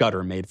into a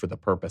gutter made for the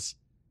purpose.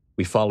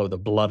 We follow the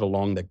blood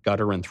along the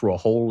gutter and through a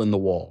hole in the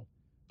wall.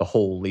 The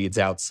hole leads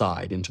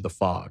outside into the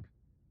fog.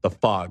 The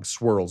fog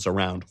swirls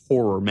around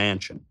Horror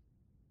Mansion.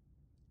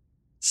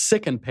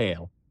 Sick and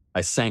pale,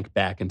 I sank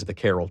back into the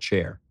Carroll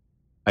chair.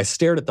 I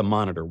stared at the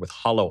monitor with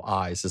hollow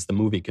eyes as the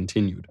movie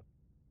continued.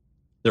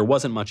 There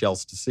wasn't much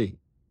else to see.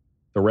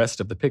 The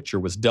rest of the picture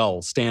was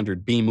dull,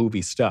 standard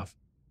B-movie stuff.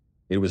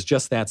 It was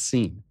just that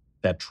scene,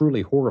 that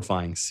truly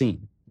horrifying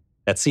scene.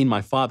 That scene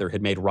my father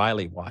had made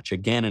Riley watch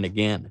again and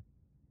again.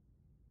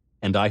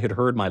 And I had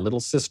heard my little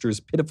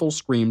sister's pitiful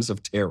screams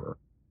of terror.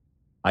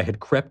 I had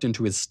crept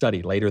into his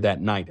study later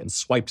that night and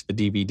swiped the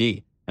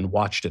DVD and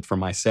watched it for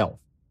myself.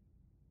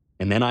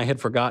 And then I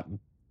had forgotten,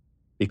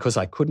 because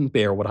I couldn't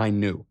bear what I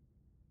knew.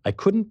 I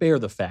couldn't bear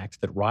the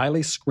fact that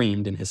Riley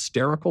screamed in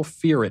hysterical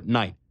fear at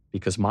night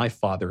because my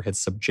father had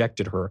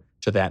subjected her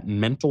to that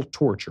mental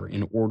torture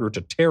in order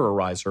to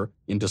terrorize her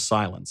into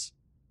silence.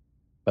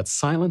 But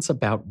silence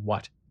about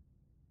what?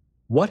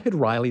 What had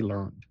Riley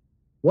learned?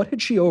 What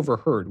had she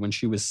overheard when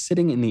she was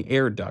sitting in the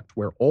air duct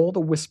where all the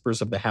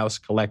whispers of the house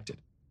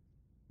collected?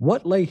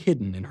 What lay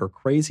hidden in her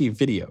crazy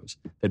videos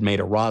that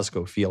made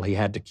Orozco feel he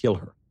had to kill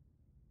her?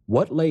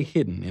 What lay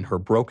hidden in her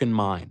broken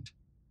mind?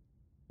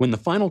 When the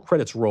final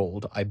credits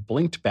rolled, I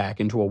blinked back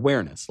into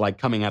awareness like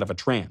coming out of a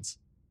trance.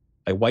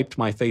 I wiped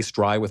my face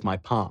dry with my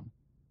palm.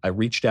 I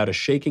reached out a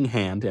shaking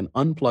hand and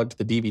unplugged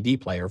the DVD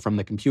player from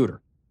the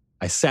computer.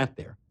 I sat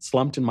there,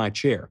 slumped in my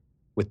chair,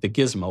 with the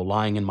gizmo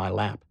lying in my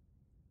lap.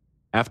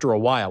 After a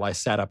while, I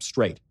sat up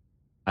straight.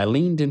 I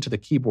leaned into the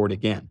keyboard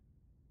again.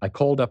 I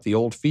called up the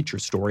old feature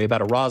story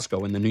about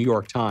Orozco in the New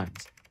York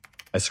Times.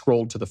 I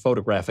scrolled to the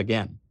photograph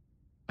again.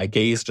 I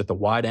gazed at the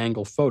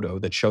wide-angle photo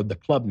that showed the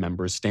club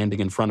members standing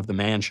in front of the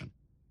mansion.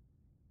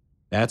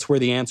 That's where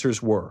the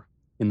answers were,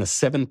 in the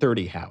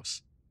 730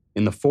 house,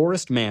 in the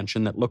forest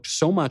mansion that looked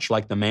so much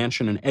like the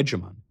mansion in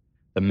Edgemont,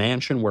 the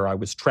mansion where I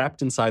was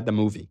trapped inside the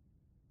movie.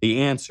 The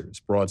answers,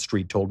 Broad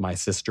Street told my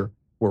sister,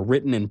 were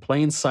written in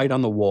plain sight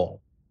on the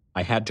wall.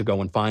 I had to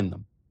go and find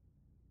them.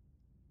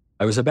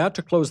 I was about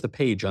to close the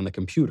page on the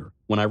computer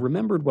when I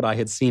remembered what I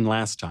had seen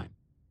last time.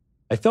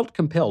 I felt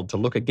compelled to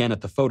look again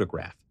at the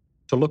photograph,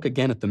 to look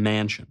again at the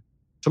mansion,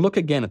 to look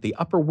again at the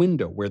upper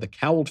window where the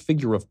cowled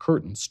figure of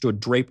Curtin stood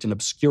draped in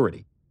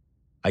obscurity.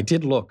 I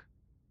did look,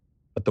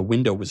 but the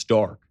window was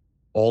dark,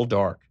 all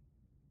dark.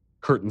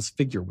 Curtin's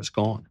figure was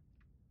gone.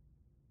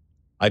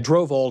 I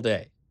drove all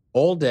day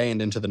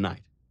and into the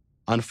night,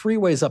 on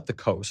freeways up the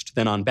coast,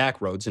 then on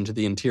back roads into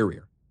the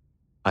interior.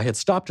 I had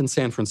stopped in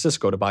San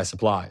Francisco to buy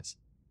supplies.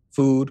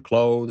 Food,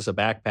 clothes, a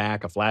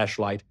backpack, a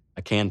flashlight,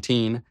 a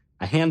canteen,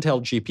 a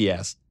handheld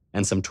GPS,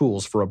 and some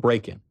tools for a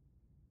break-in.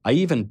 I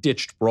even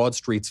ditched Broad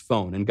Street's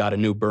phone and got a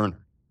new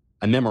burner.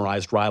 I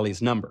memorized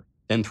Riley's number,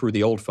 then threw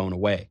the old phone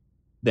away.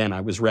 Then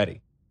I was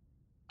ready.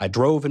 I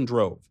drove and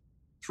drove,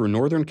 through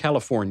Northern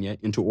California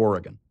into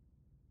Oregon.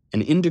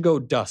 An indigo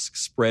dusk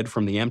spread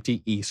from the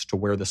empty east to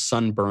where the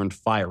sun burned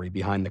fiery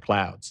behind the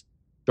clouds.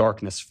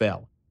 Darkness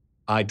fell.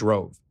 I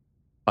drove.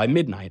 By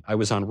midnight, I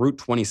was on Route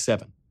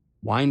 27,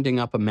 winding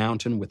up a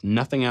mountain with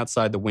nothing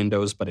outside the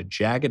windows but a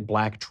jagged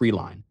black tree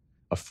line,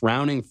 a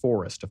frowning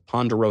forest of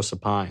ponderosa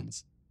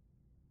pines.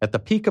 At the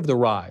peak of the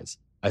rise,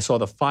 I saw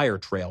the fire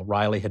trail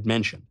Riley had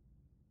mentioned.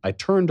 I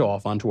turned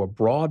off onto a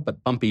broad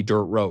but bumpy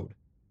dirt road.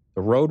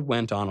 The road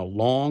went on a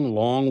long,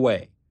 long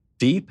way,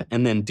 deep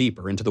and then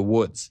deeper into the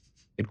woods.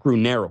 It grew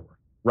narrower,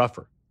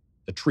 rougher.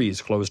 The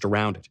trees closed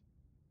around it.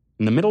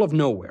 In the middle of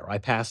nowhere, I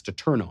passed a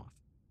turnoff.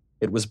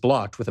 It was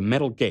blocked with a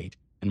metal gate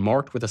and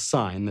marked with a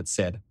sign that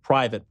said,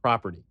 "Private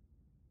Property."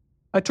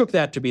 I took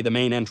that to be the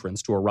main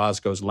entrance to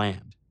Orozco's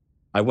land.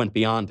 I went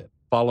beyond it,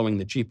 following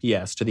the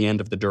GPS to the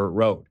end of the dirt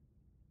road.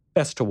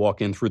 Best to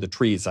walk in through the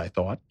trees, I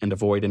thought, and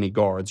avoid any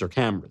guards or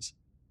cameras.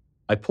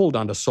 I pulled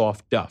onto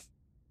soft duff,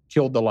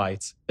 killed the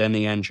lights, then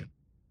the engine,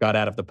 got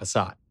out of the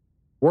Passat,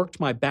 worked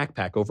my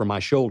backpack over my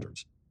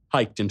shoulders,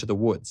 hiked into the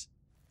woods.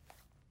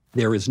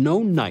 There is no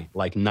night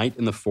like night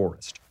in the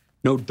forest,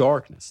 no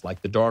darkness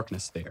like the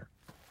darkness there.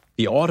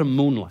 The autumn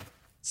moonlight,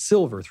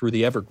 silver through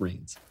the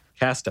evergreens,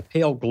 cast a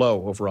pale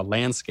glow over a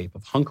landscape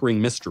of hunkering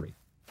mystery.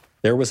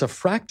 There was a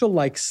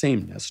fractal-like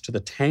sameness to the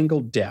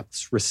tangled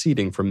depths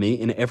receding from me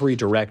in every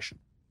direction.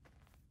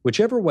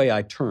 Whichever way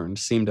I turned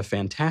seemed a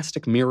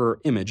fantastic mirror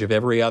image of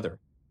every other.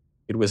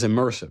 It was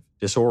immersive,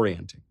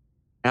 disorienting.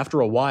 After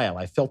a while,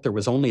 I felt there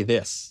was only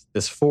this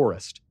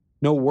forest,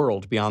 no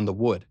world beyond the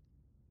wood.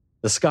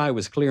 The sky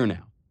was clear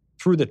now.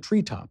 Through the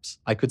treetops,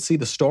 I could see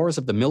the stars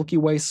of the Milky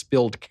Way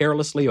spilled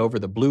carelessly over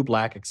the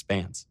blue-black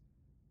expanse.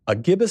 A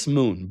gibbous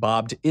moon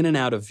bobbed in and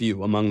out of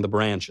view among the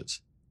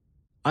branches.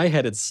 I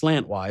headed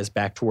slantwise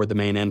back toward the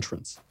main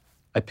entrance.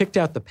 I picked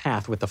out the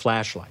path with the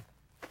flashlight.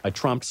 I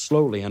tromped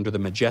slowly under the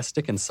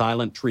majestic and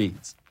silent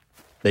trees.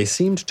 They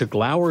seemed to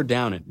glower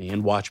down at me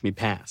and watch me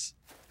pass.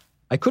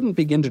 I couldn't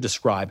begin to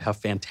describe how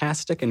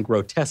fantastic and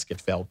grotesque it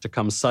felt to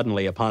come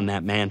suddenly upon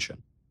that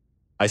mansion.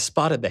 I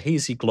spotted the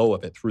hazy glow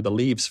of it through the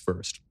leaves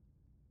first,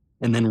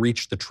 and then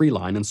reached the tree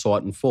line and saw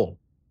it in full.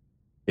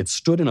 It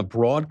stood in a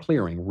broad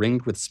clearing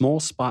ringed with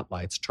small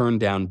spotlights turned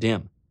down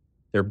dim.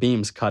 Their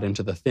beams cut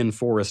into the thin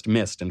forest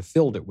mist and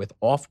filled it with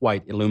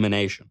off-white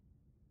illumination.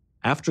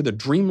 After the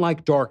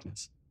dreamlike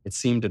darkness, it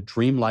seemed a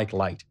dreamlike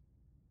light.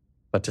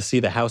 But to see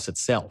the house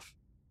itself,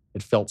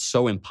 it felt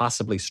so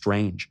impossibly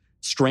strange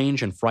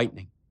and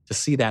frightening, to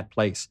see that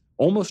place,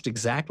 almost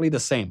exactly the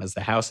same as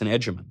the house in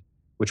Edgemond,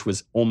 which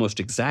was almost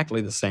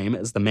exactly the same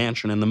as the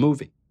mansion in the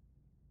movie.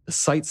 The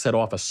sight set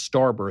off a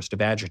starburst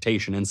of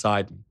agitation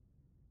inside me.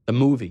 The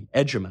movie,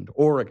 Edgemond,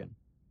 Oregon.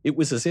 It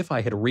was as if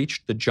I had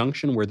reached the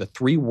junction where the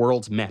three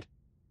worlds met.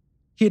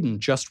 Hidden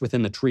just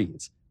within the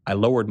trees, I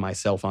lowered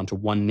myself onto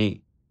one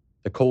knee.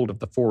 The cold of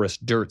the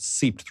forest dirt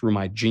seeped through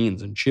my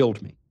jeans and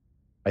chilled me.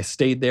 I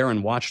stayed there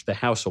and watched the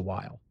house a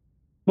while.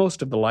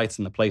 Most of the lights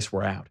in the place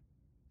were out.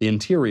 The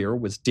interior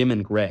was dim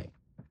and gray,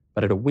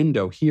 but at a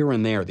window here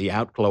and there the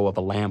outglow of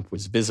a lamp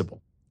was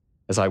visible.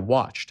 As I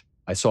watched,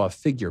 I saw a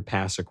figure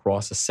pass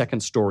across a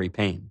second-story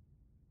pane.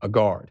 A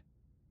guard.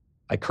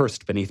 I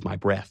cursed beneath my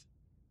breath.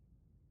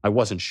 I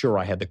wasn't sure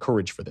I had the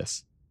courage for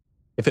this.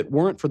 If it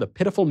weren't for the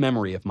pitiful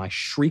memory of my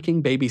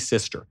shrieking baby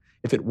sister,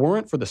 if it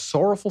weren't for the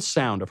sorrowful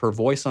sound of her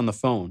voice on the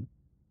phone,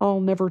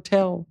 "I'll never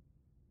tell,"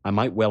 I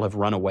might well have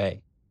run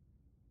away.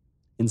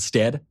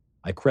 Instead,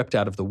 I crept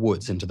out of the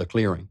woods into the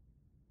clearing.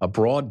 A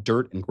broad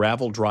dirt and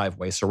gravel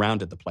driveway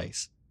surrounded the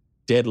place.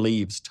 Dead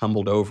leaves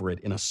tumbled over it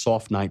in a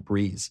soft night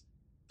breeze.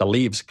 The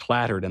leaves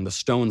clattered and the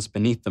stones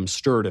beneath them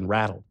stirred and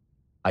rattled.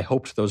 I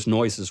hoped those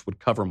noises would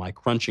cover my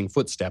crunching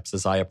footsteps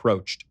as I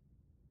approached.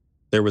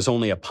 There was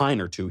only a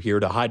pine or two here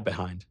to hide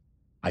behind.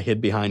 I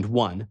hid behind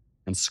one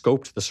and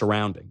scoped the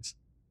surroundings.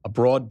 A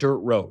broad dirt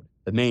road,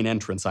 the main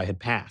entrance I had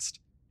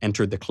passed,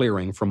 entered the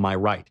clearing from my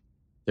right.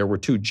 There were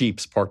 2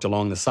 jeeps parked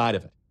along the side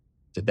of it.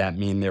 Did that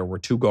mean there were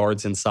 2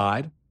 guards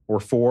inside? Or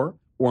 4?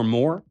 Or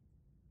more?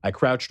 I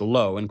crouched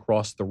low and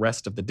crossed the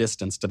rest of the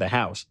distance to the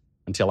house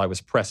until I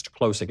was pressed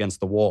close against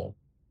the wall.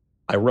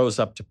 I rose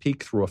up to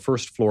peek through a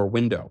first-floor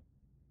window.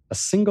 A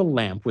single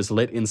lamp was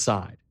lit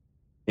inside.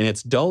 In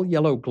its dull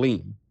yellow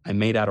gleam, I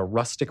made out a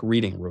rustic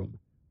reading room,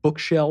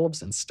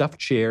 bookshelves and stuffed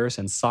chairs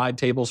and side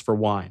tables for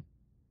wine.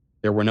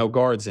 There were no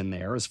guards in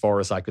there as far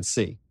as I could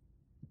see.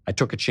 I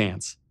took a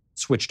chance,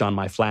 switched on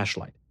my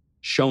flashlight,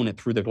 shone it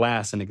through the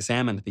glass and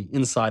examined the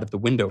inside of the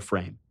window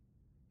frame.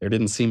 There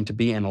didn't seem to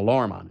be an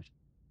alarm on it.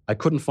 I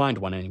couldn't find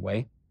one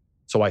anyway,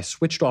 so I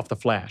switched off the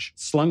flash,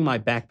 slung my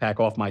backpack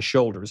off my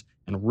shoulders,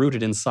 and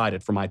rooted inside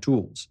it for my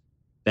tools.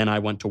 Then I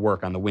went to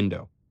work on the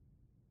window.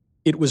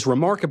 It was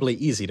remarkably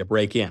easy to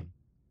break in.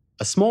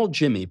 A small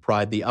jimmy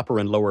pried the upper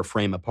and lower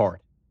frame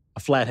apart. A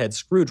flathead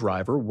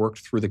screwdriver worked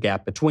through the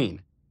gap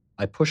between.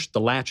 I pushed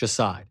the latch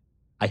aside.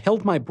 I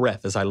held my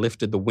breath as I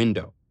lifted the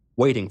window,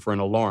 waiting for an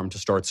alarm to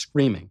start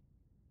screaming.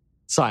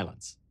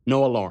 Silence.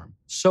 No alarm.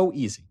 So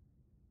easy.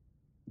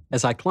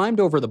 As I climbed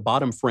over the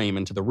bottom frame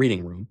into the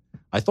reading room,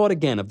 I thought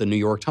again of the New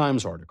York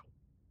Times article.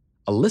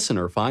 A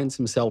listener finds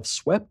himself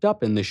swept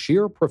up in the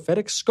sheer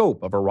prophetic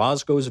scope of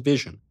Orozco's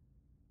vision.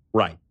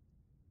 Right.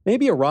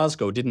 Maybe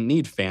Orozco didn't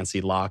need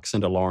fancy locks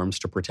and alarms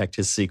to protect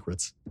his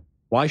secrets.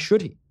 Why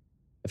should he?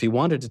 If he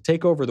wanted to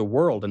take over the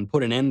world and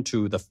put an end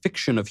to the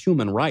fiction of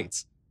human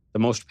rights, the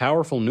most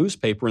powerful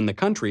newspaper in the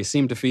country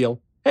seemed to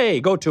feel, hey,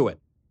 go to it.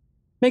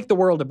 Make the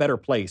world a better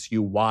place,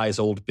 you wise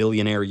old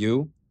billionaire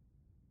you.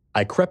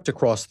 I crept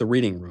across the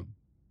reading room.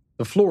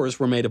 The floors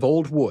were made of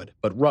old wood,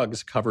 but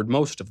rugs covered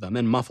most of them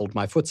and muffled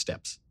my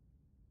footsteps.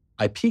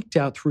 I peeked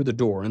out through the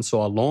door and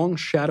saw a long,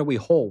 shadowy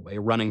hallway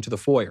running to the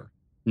foyer.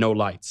 No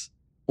lights.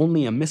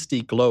 Only a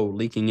misty glow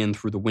leaking in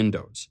through the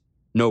windows.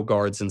 No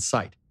guards in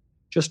sight.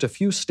 Just a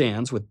few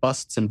stands with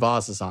busts and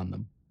vases on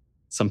them.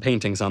 Some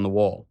paintings on the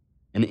wall.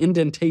 An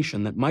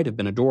indentation that might have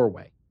been a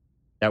doorway.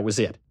 That was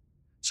it.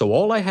 So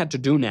all I had to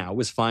do now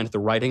was find the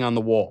writing on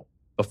the wall,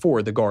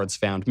 before the guards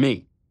found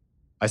me.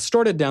 I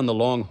started down the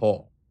long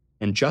hall,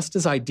 and just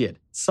as I did,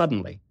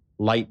 suddenly,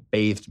 light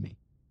bathed me.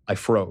 I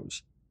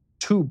froze.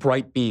 2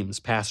 bright beams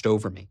passed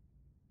over me.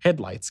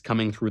 Headlights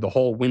coming through the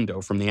hall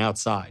window from the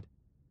outside.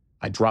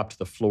 I dropped to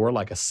the floor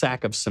like a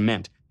sack of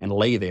cement and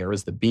lay there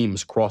as the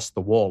beams crossed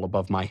the wall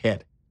above my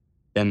head.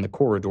 Then the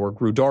corridor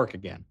grew dark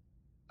again.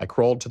 I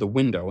crawled to the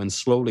window and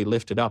slowly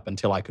lifted up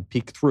until I could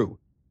peek through.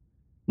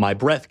 My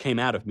breath came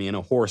out of me in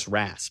a hoarse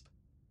rasp.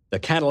 The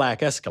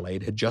Cadillac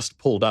Escalade had just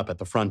pulled up at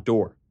the front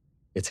door.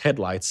 Its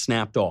headlights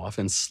snapped off,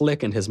 and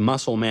Slick and his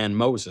muscle man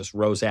Moses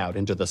rose out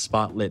into the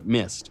spot-lit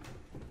mist.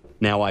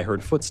 Now I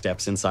heard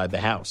footsteps inside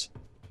the house.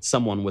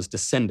 Someone was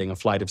descending a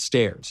flight of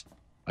stairs.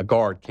 A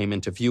guard came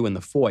into view in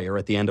the foyer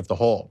at the end of the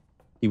hall.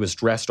 He was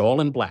dressed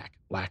all in black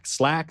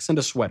slacks and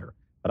a sweater,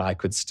 but I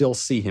could still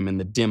see him in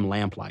the dim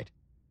lamplight.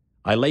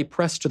 I lay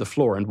pressed to the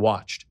floor and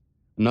watched.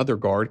 Another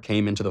guard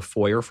came into the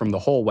foyer from the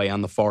hallway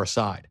on the far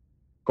side.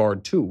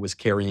 Guard 2 was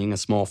carrying a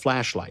small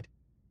flashlight.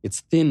 Its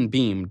thin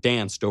beam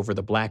danced over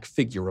the black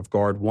figure of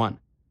Guard 1.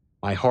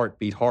 My heart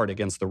beat hard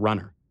against the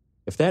runner.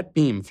 If that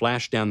beam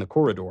flashed down the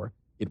corridor,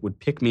 it would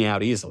pick me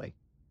out easily.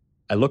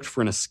 I looked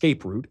for an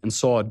escape route and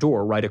saw a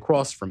door right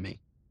across from me,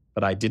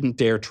 but I didn't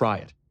dare try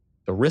it.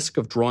 The risk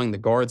of drawing the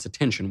guard's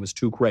attention was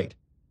too great.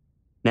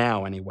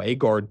 Now, anyway,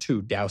 Guard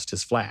 2 doused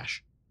his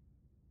flash.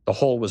 The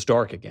hall was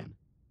dark again.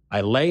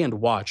 I lay and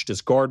watched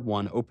as Guard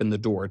 1 opened the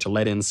door to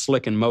let in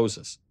Slick and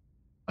Moses.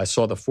 I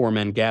saw the 4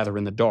 men gather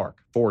in the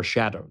dark, 4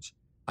 shadows.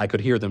 I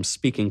could hear them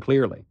speaking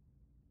clearly.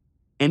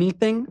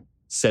 "Anything?"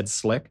 said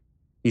Slick.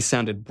 He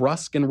sounded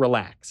brusque and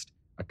relaxed,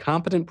 a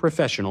competent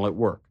professional at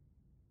work.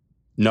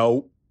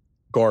 "No,"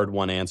 Guard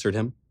 1 answered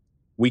him.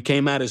 "We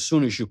came out as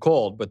soon as you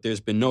called, but there's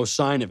been no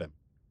sign of him.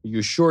 Are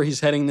you sure he's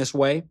heading this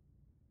way?"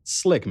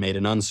 Slick made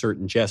an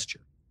uncertain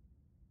gesture.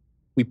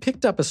 "We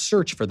picked up a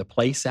search for the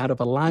place out of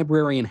a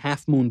library in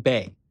Half Moon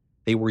Bay.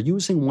 They were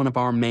using one of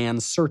our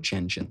man's search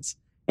engines.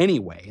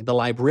 Anyway, the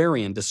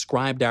librarian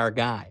described our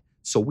guy,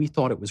 so we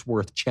thought it was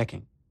worth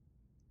checking."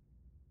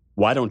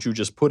 "Why don't you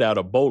just put out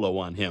a bolo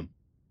on him?"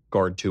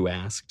 Guard 2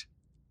 asked.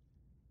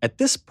 "At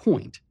this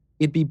point,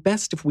 it'd be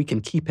best if we can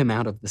keep him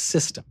out of the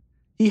system.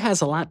 He has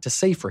a lot to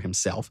say for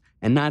himself,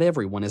 and not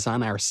everyone is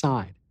on our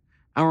side.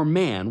 Our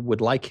man would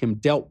like him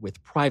dealt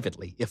with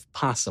privately, if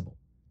possible,"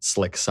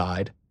 Slick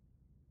sighed.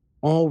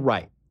 "All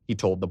right," he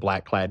told the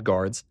black-clad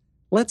guards.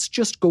 "Let's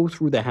just go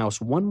through the house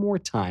one more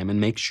time and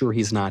make sure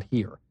he's not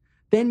here.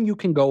 Then you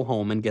can go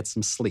home and get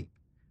some sleep.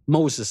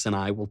 Moses and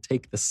I will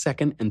take the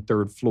 2nd and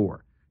 3rd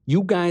floor.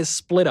 You guys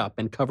split up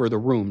and cover the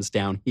rooms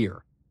down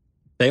here."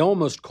 They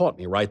almost caught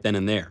me right then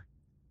and there.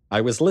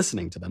 I was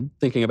listening to them,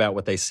 thinking about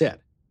what they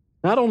said.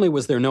 Not only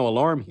was there no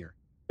alarm here,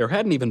 there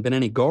hadn't even been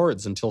any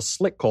guards until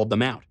Slick called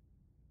them out.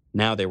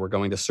 Now they were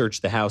going to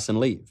search the house and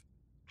leave.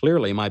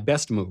 Clearly, my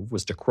best move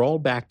was to crawl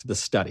back to the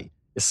study,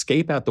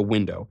 escape out the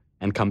window,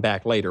 and come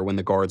back later when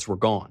the guards were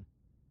gone.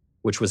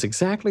 Which was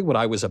exactly what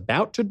I was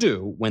about to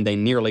do when they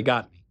nearly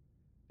got me.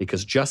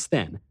 Because just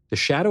then, the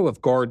shadow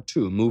of Guard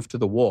 2 moved to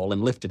the wall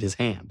and lifted his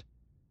hand.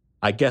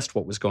 I guessed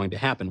what was going to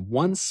happen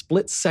 1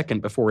 split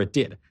second before it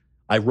did.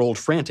 I rolled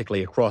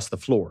frantically across the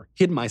floor,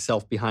 hid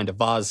myself behind a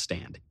vase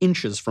stand,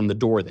 inches from the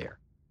door there.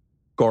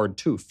 Guard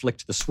 2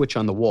 flicked the switch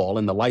on the wall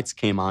and the lights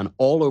came on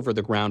all over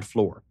the ground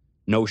floor.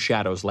 No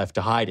shadows left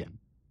to hide in.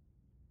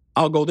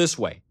 "I'll go this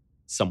way,"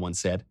 someone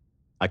said.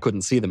 I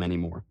couldn't see them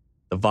anymore.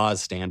 The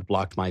vase stand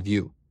blocked my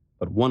view,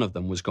 but one of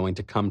them was going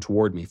to come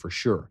toward me for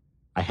sure.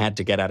 I had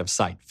to get out of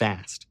sight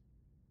fast.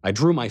 I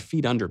drew my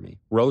feet under me,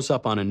 rose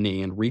up on a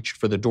knee, and reached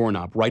for the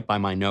doorknob right by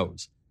my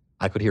nose.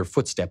 I could hear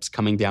footsteps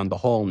coming down the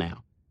hall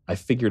now. I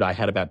figured I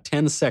had about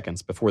 10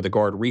 seconds before the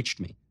guard reached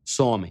me,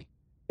 saw me.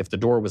 If the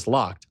door was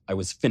locked, I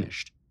was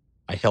finished.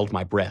 I held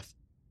my breath.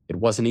 It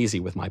wasn't easy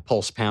with my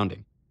pulse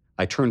pounding.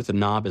 I turned the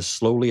knob as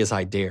slowly as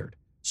I dared,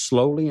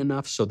 slowly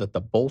enough so that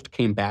the bolt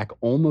came back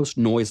almost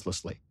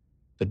noiselessly.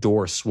 The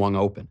door swung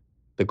open.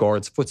 The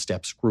guard's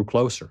footsteps grew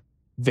closer,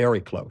 very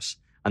close.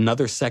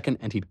 Another second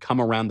and he'd come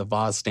around the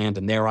vase stand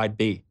and there I'd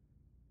be.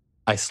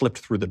 I slipped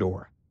through the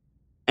door.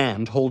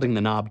 And, holding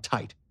the knob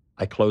tight,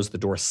 I closed the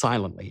door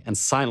silently and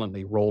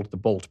silently rolled the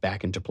bolt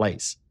back into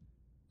place.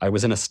 I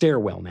was in a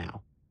stairwell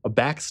now, a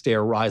back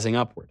stair rising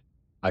upward.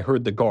 I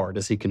heard the guard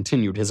as he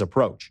continued his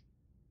approach.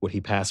 Would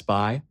he pass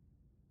by?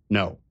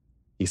 No.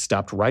 He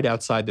stopped right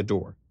outside the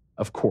door.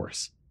 Of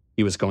course.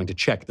 He was going to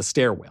check the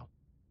stairwell.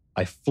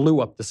 I flew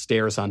up the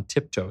stairs on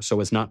tiptoe so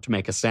as not to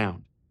make a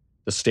sound.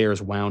 The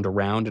stairs wound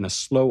around in a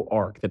slow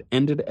arc that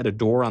ended at a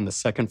door on the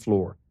 2nd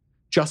floor.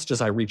 Just as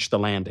I reached the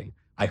landing,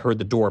 I heard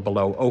the door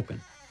below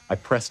open. I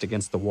pressed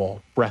against the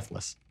wall,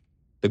 breathless.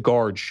 The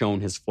guard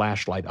shone his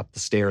flashlight up the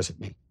stairs at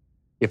me.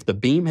 If the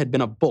beam had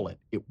been a bullet,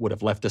 it would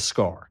have left a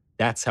scar.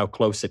 That's how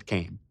close it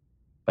came.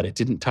 But it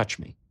didn't touch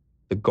me.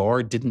 The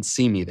guard didn't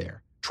see me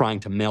there, trying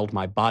to meld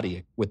my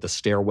body with the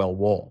stairwell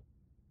wall.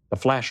 The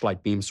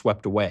flashlight beam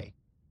swept away.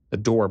 The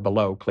door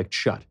below clicked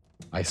shut.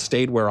 I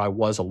stayed where I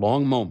was a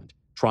long moment,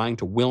 trying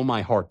to will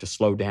my heart to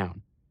slow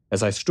down.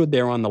 As I stood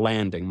there on the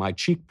landing, my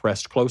cheek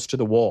pressed close to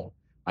the wall,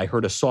 I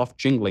heard a soft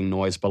jingling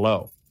noise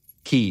below.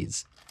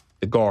 Keys.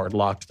 The guard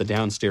locked the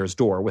downstairs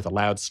door with a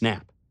loud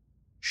snap.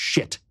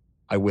 "Shit,"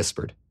 I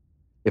whispered.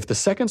 If the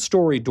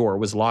 2nd-story door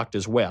was locked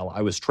as well,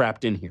 I was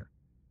trapped in here.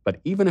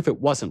 But even if it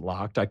wasn't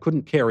locked, I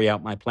couldn't carry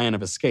out my plan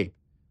of escape.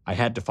 I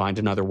had to find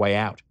another way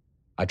out.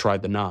 I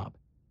tried the knob.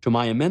 To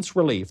my immense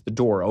relief, the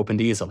door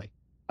opened easily.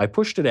 I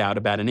pushed it out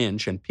about an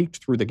inch and peeked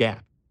through the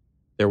gap.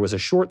 There was a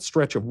short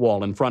stretch of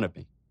wall in front of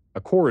me,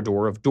 a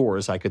corridor of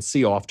doors I could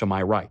see off to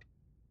my right.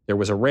 There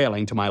was a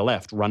railing to my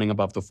left running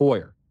above the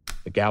foyer.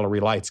 The gallery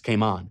lights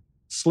came on.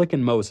 Slick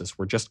and Moses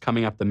were just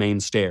coming up the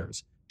main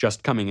stairs,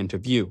 just coming into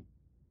view.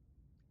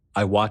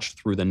 I watched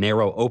through the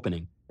narrow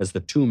opening as the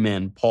 2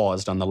 men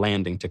paused on the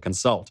landing to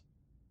consult.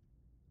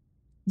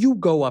 "You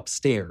go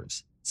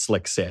upstairs,"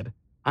 Slick said.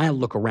 "I'll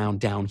look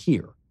around down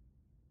here."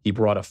 He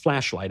brought a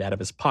flashlight out of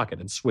his pocket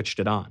and switched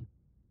it on.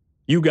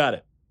 "You got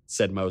it,"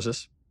 said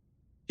Moses.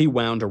 He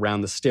wound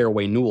around the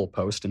stairway newel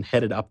post and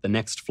headed up the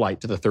next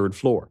flight to the 3rd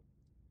floor.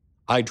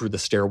 I drew the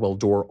stairwell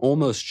door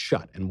almost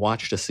shut and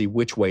watched to see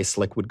which way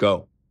Slick would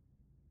go.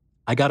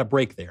 I got a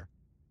break there.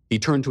 He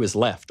turned to his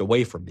left,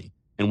 away from me,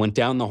 and went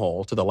down the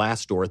hall to the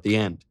last door at the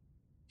end.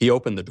 He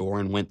opened the door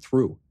and went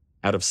through,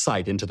 out of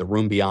sight into the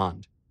room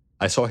beyond.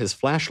 I saw his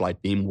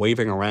flashlight beam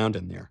waving around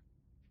in there.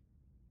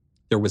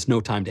 There was no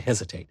time to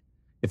hesitate.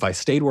 If I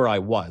stayed where I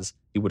was,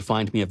 he would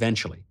find me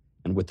eventually,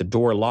 and with the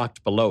door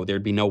locked below,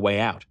 there'd be no way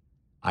out.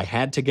 I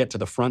had to get to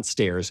the front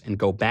stairs and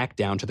go back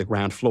down to the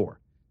ground floor.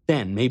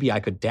 Then maybe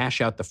I could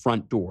dash out the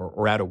front door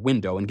or out a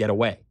window and get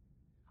away.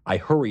 I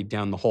hurried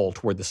down the hall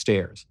toward the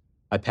stairs.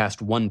 I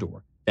passed one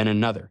door, then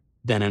another,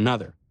 then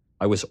another.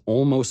 I was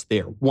almost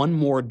there, one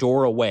more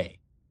door away.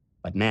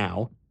 But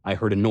now I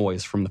heard a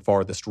noise from the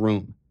farthest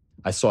room.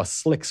 I saw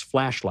Slick's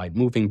flashlight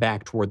moving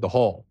back toward the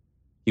hall.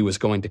 He was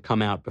going to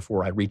come out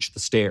before I reached the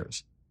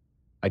stairs.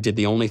 I did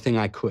the only thing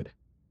I could.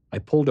 I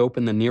pulled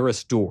open the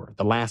nearest door,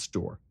 the last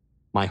door.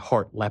 My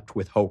heart leapt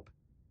with hope.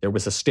 There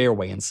was a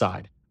stairway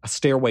inside, a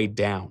stairway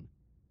down.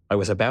 I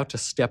was about to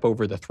step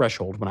over the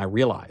threshold when I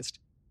realized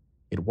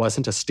it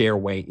wasn't a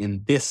stairway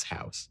in this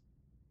house.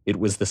 It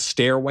was the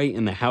stairway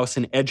in the house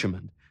in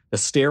Edgemond, the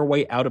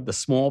stairway out of the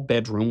small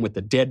bedroom with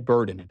the dead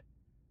bird in it.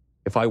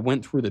 If I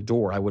went through the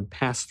door, I would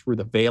pass through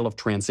the veil of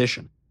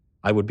transition.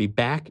 I would be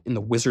back in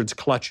the wizard's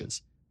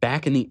clutches,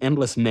 back in the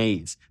endless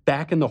maze,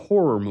 back in the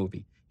horror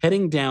movie,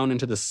 heading down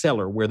into the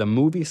cellar where the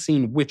movie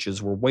scene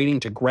witches were waiting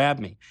to grab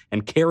me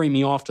and carry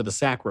me off to the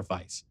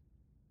sacrifice.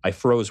 I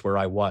froze where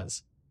I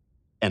was,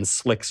 and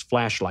Slick's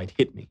flashlight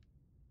hit me.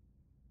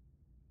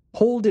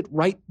 "Hold it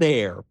right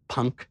there,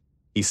 punk,"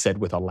 he said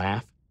with a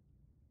laugh.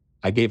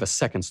 I gave a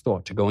second's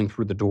thought to going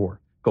through the door,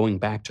 going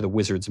back to the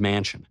wizard's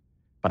mansion,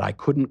 but I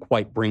couldn't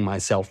quite bring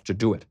myself to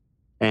do it.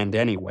 And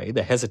anyway,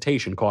 the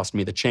hesitation cost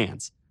me the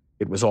chance.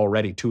 It was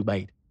already too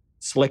late.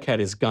 Slick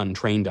had his gun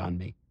trained on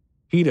me.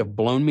 He'd have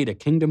blown me to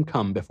kingdom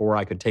come before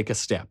I could take a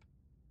step.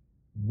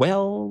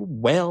 "Well,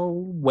 well,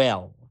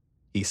 well,"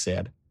 he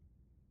said.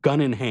 Gun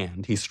in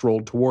hand, he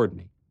strolled toward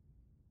me.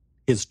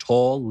 His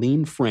tall,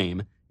 lean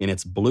frame in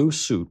its blue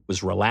suit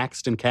was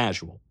relaxed and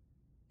casual.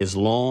 His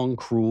long,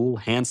 cruel,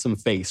 handsome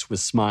face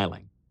was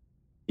smiling.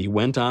 He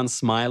went on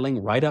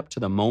smiling right up to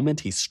the moment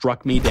he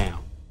struck me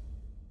down.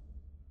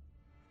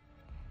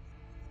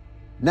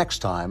 Next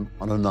time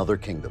on Another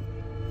Kingdom.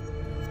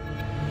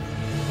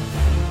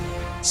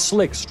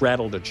 Slick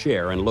straddled a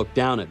chair and looked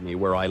down at me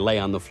where I lay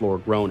on the floor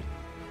groaning.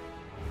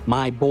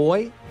 "My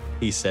boy,"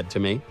 he said to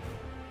me,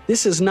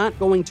 "this is not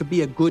going to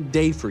be a good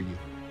day for you.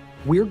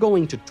 We're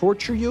going to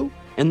torture you,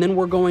 and then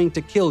we're going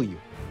to kill you.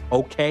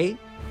 Okay?"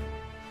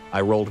 I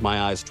rolled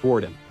my eyes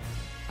toward him.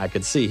 I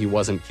could see he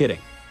wasn't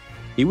kidding.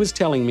 He was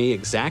telling me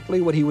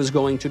exactly what he was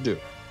going to do.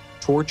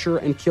 Torture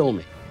and kill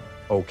me.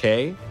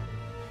 Okay?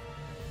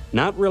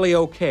 "Not really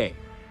okay.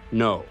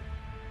 No,"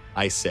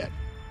 I said.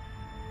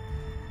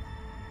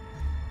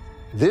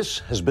 This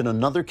has been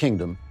Another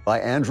Kingdom by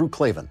Andrew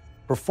Klavan,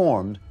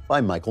 performed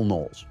by Michael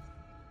Knowles.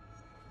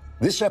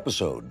 This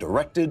episode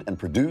directed and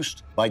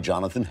produced by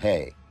Jonathan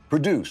Hay,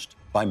 produced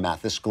by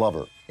Mathis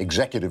Glover,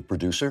 executive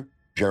producer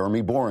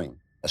Jeremy Boring,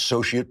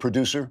 associate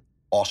producer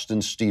Austin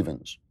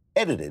Stevens,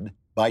 edited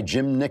by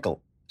Jim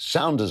Nickel,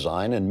 sound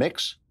design and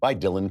mix by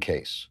Dylan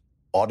Case,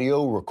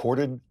 audio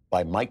recorded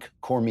by Mike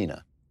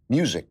Cormina,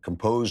 music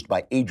composed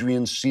by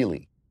Adrian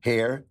Seeley,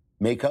 hair,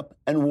 makeup,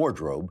 and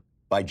wardrobe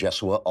by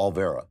Jesua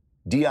Alvera,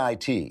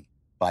 DIT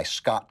by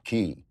Scott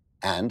Key,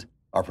 and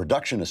our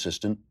production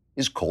assistant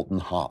is Colton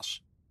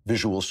Haas.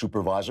 Visual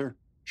supervisor,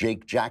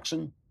 Jake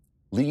Jackson.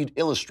 Lead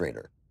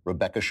illustrator,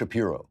 Rebecca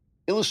Shapiro.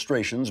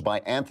 Illustrations by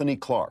Anthony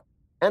Clark.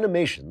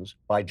 Animations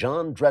by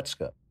John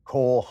Dretzka,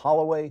 Cole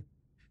Holloway,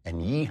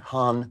 and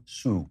Yi-Han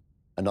Su.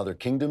 Another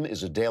Kingdom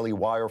is a Daily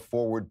Wire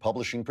Forward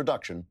Publishing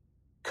production.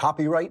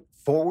 Copyright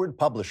Forward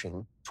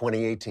Publishing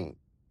 2018.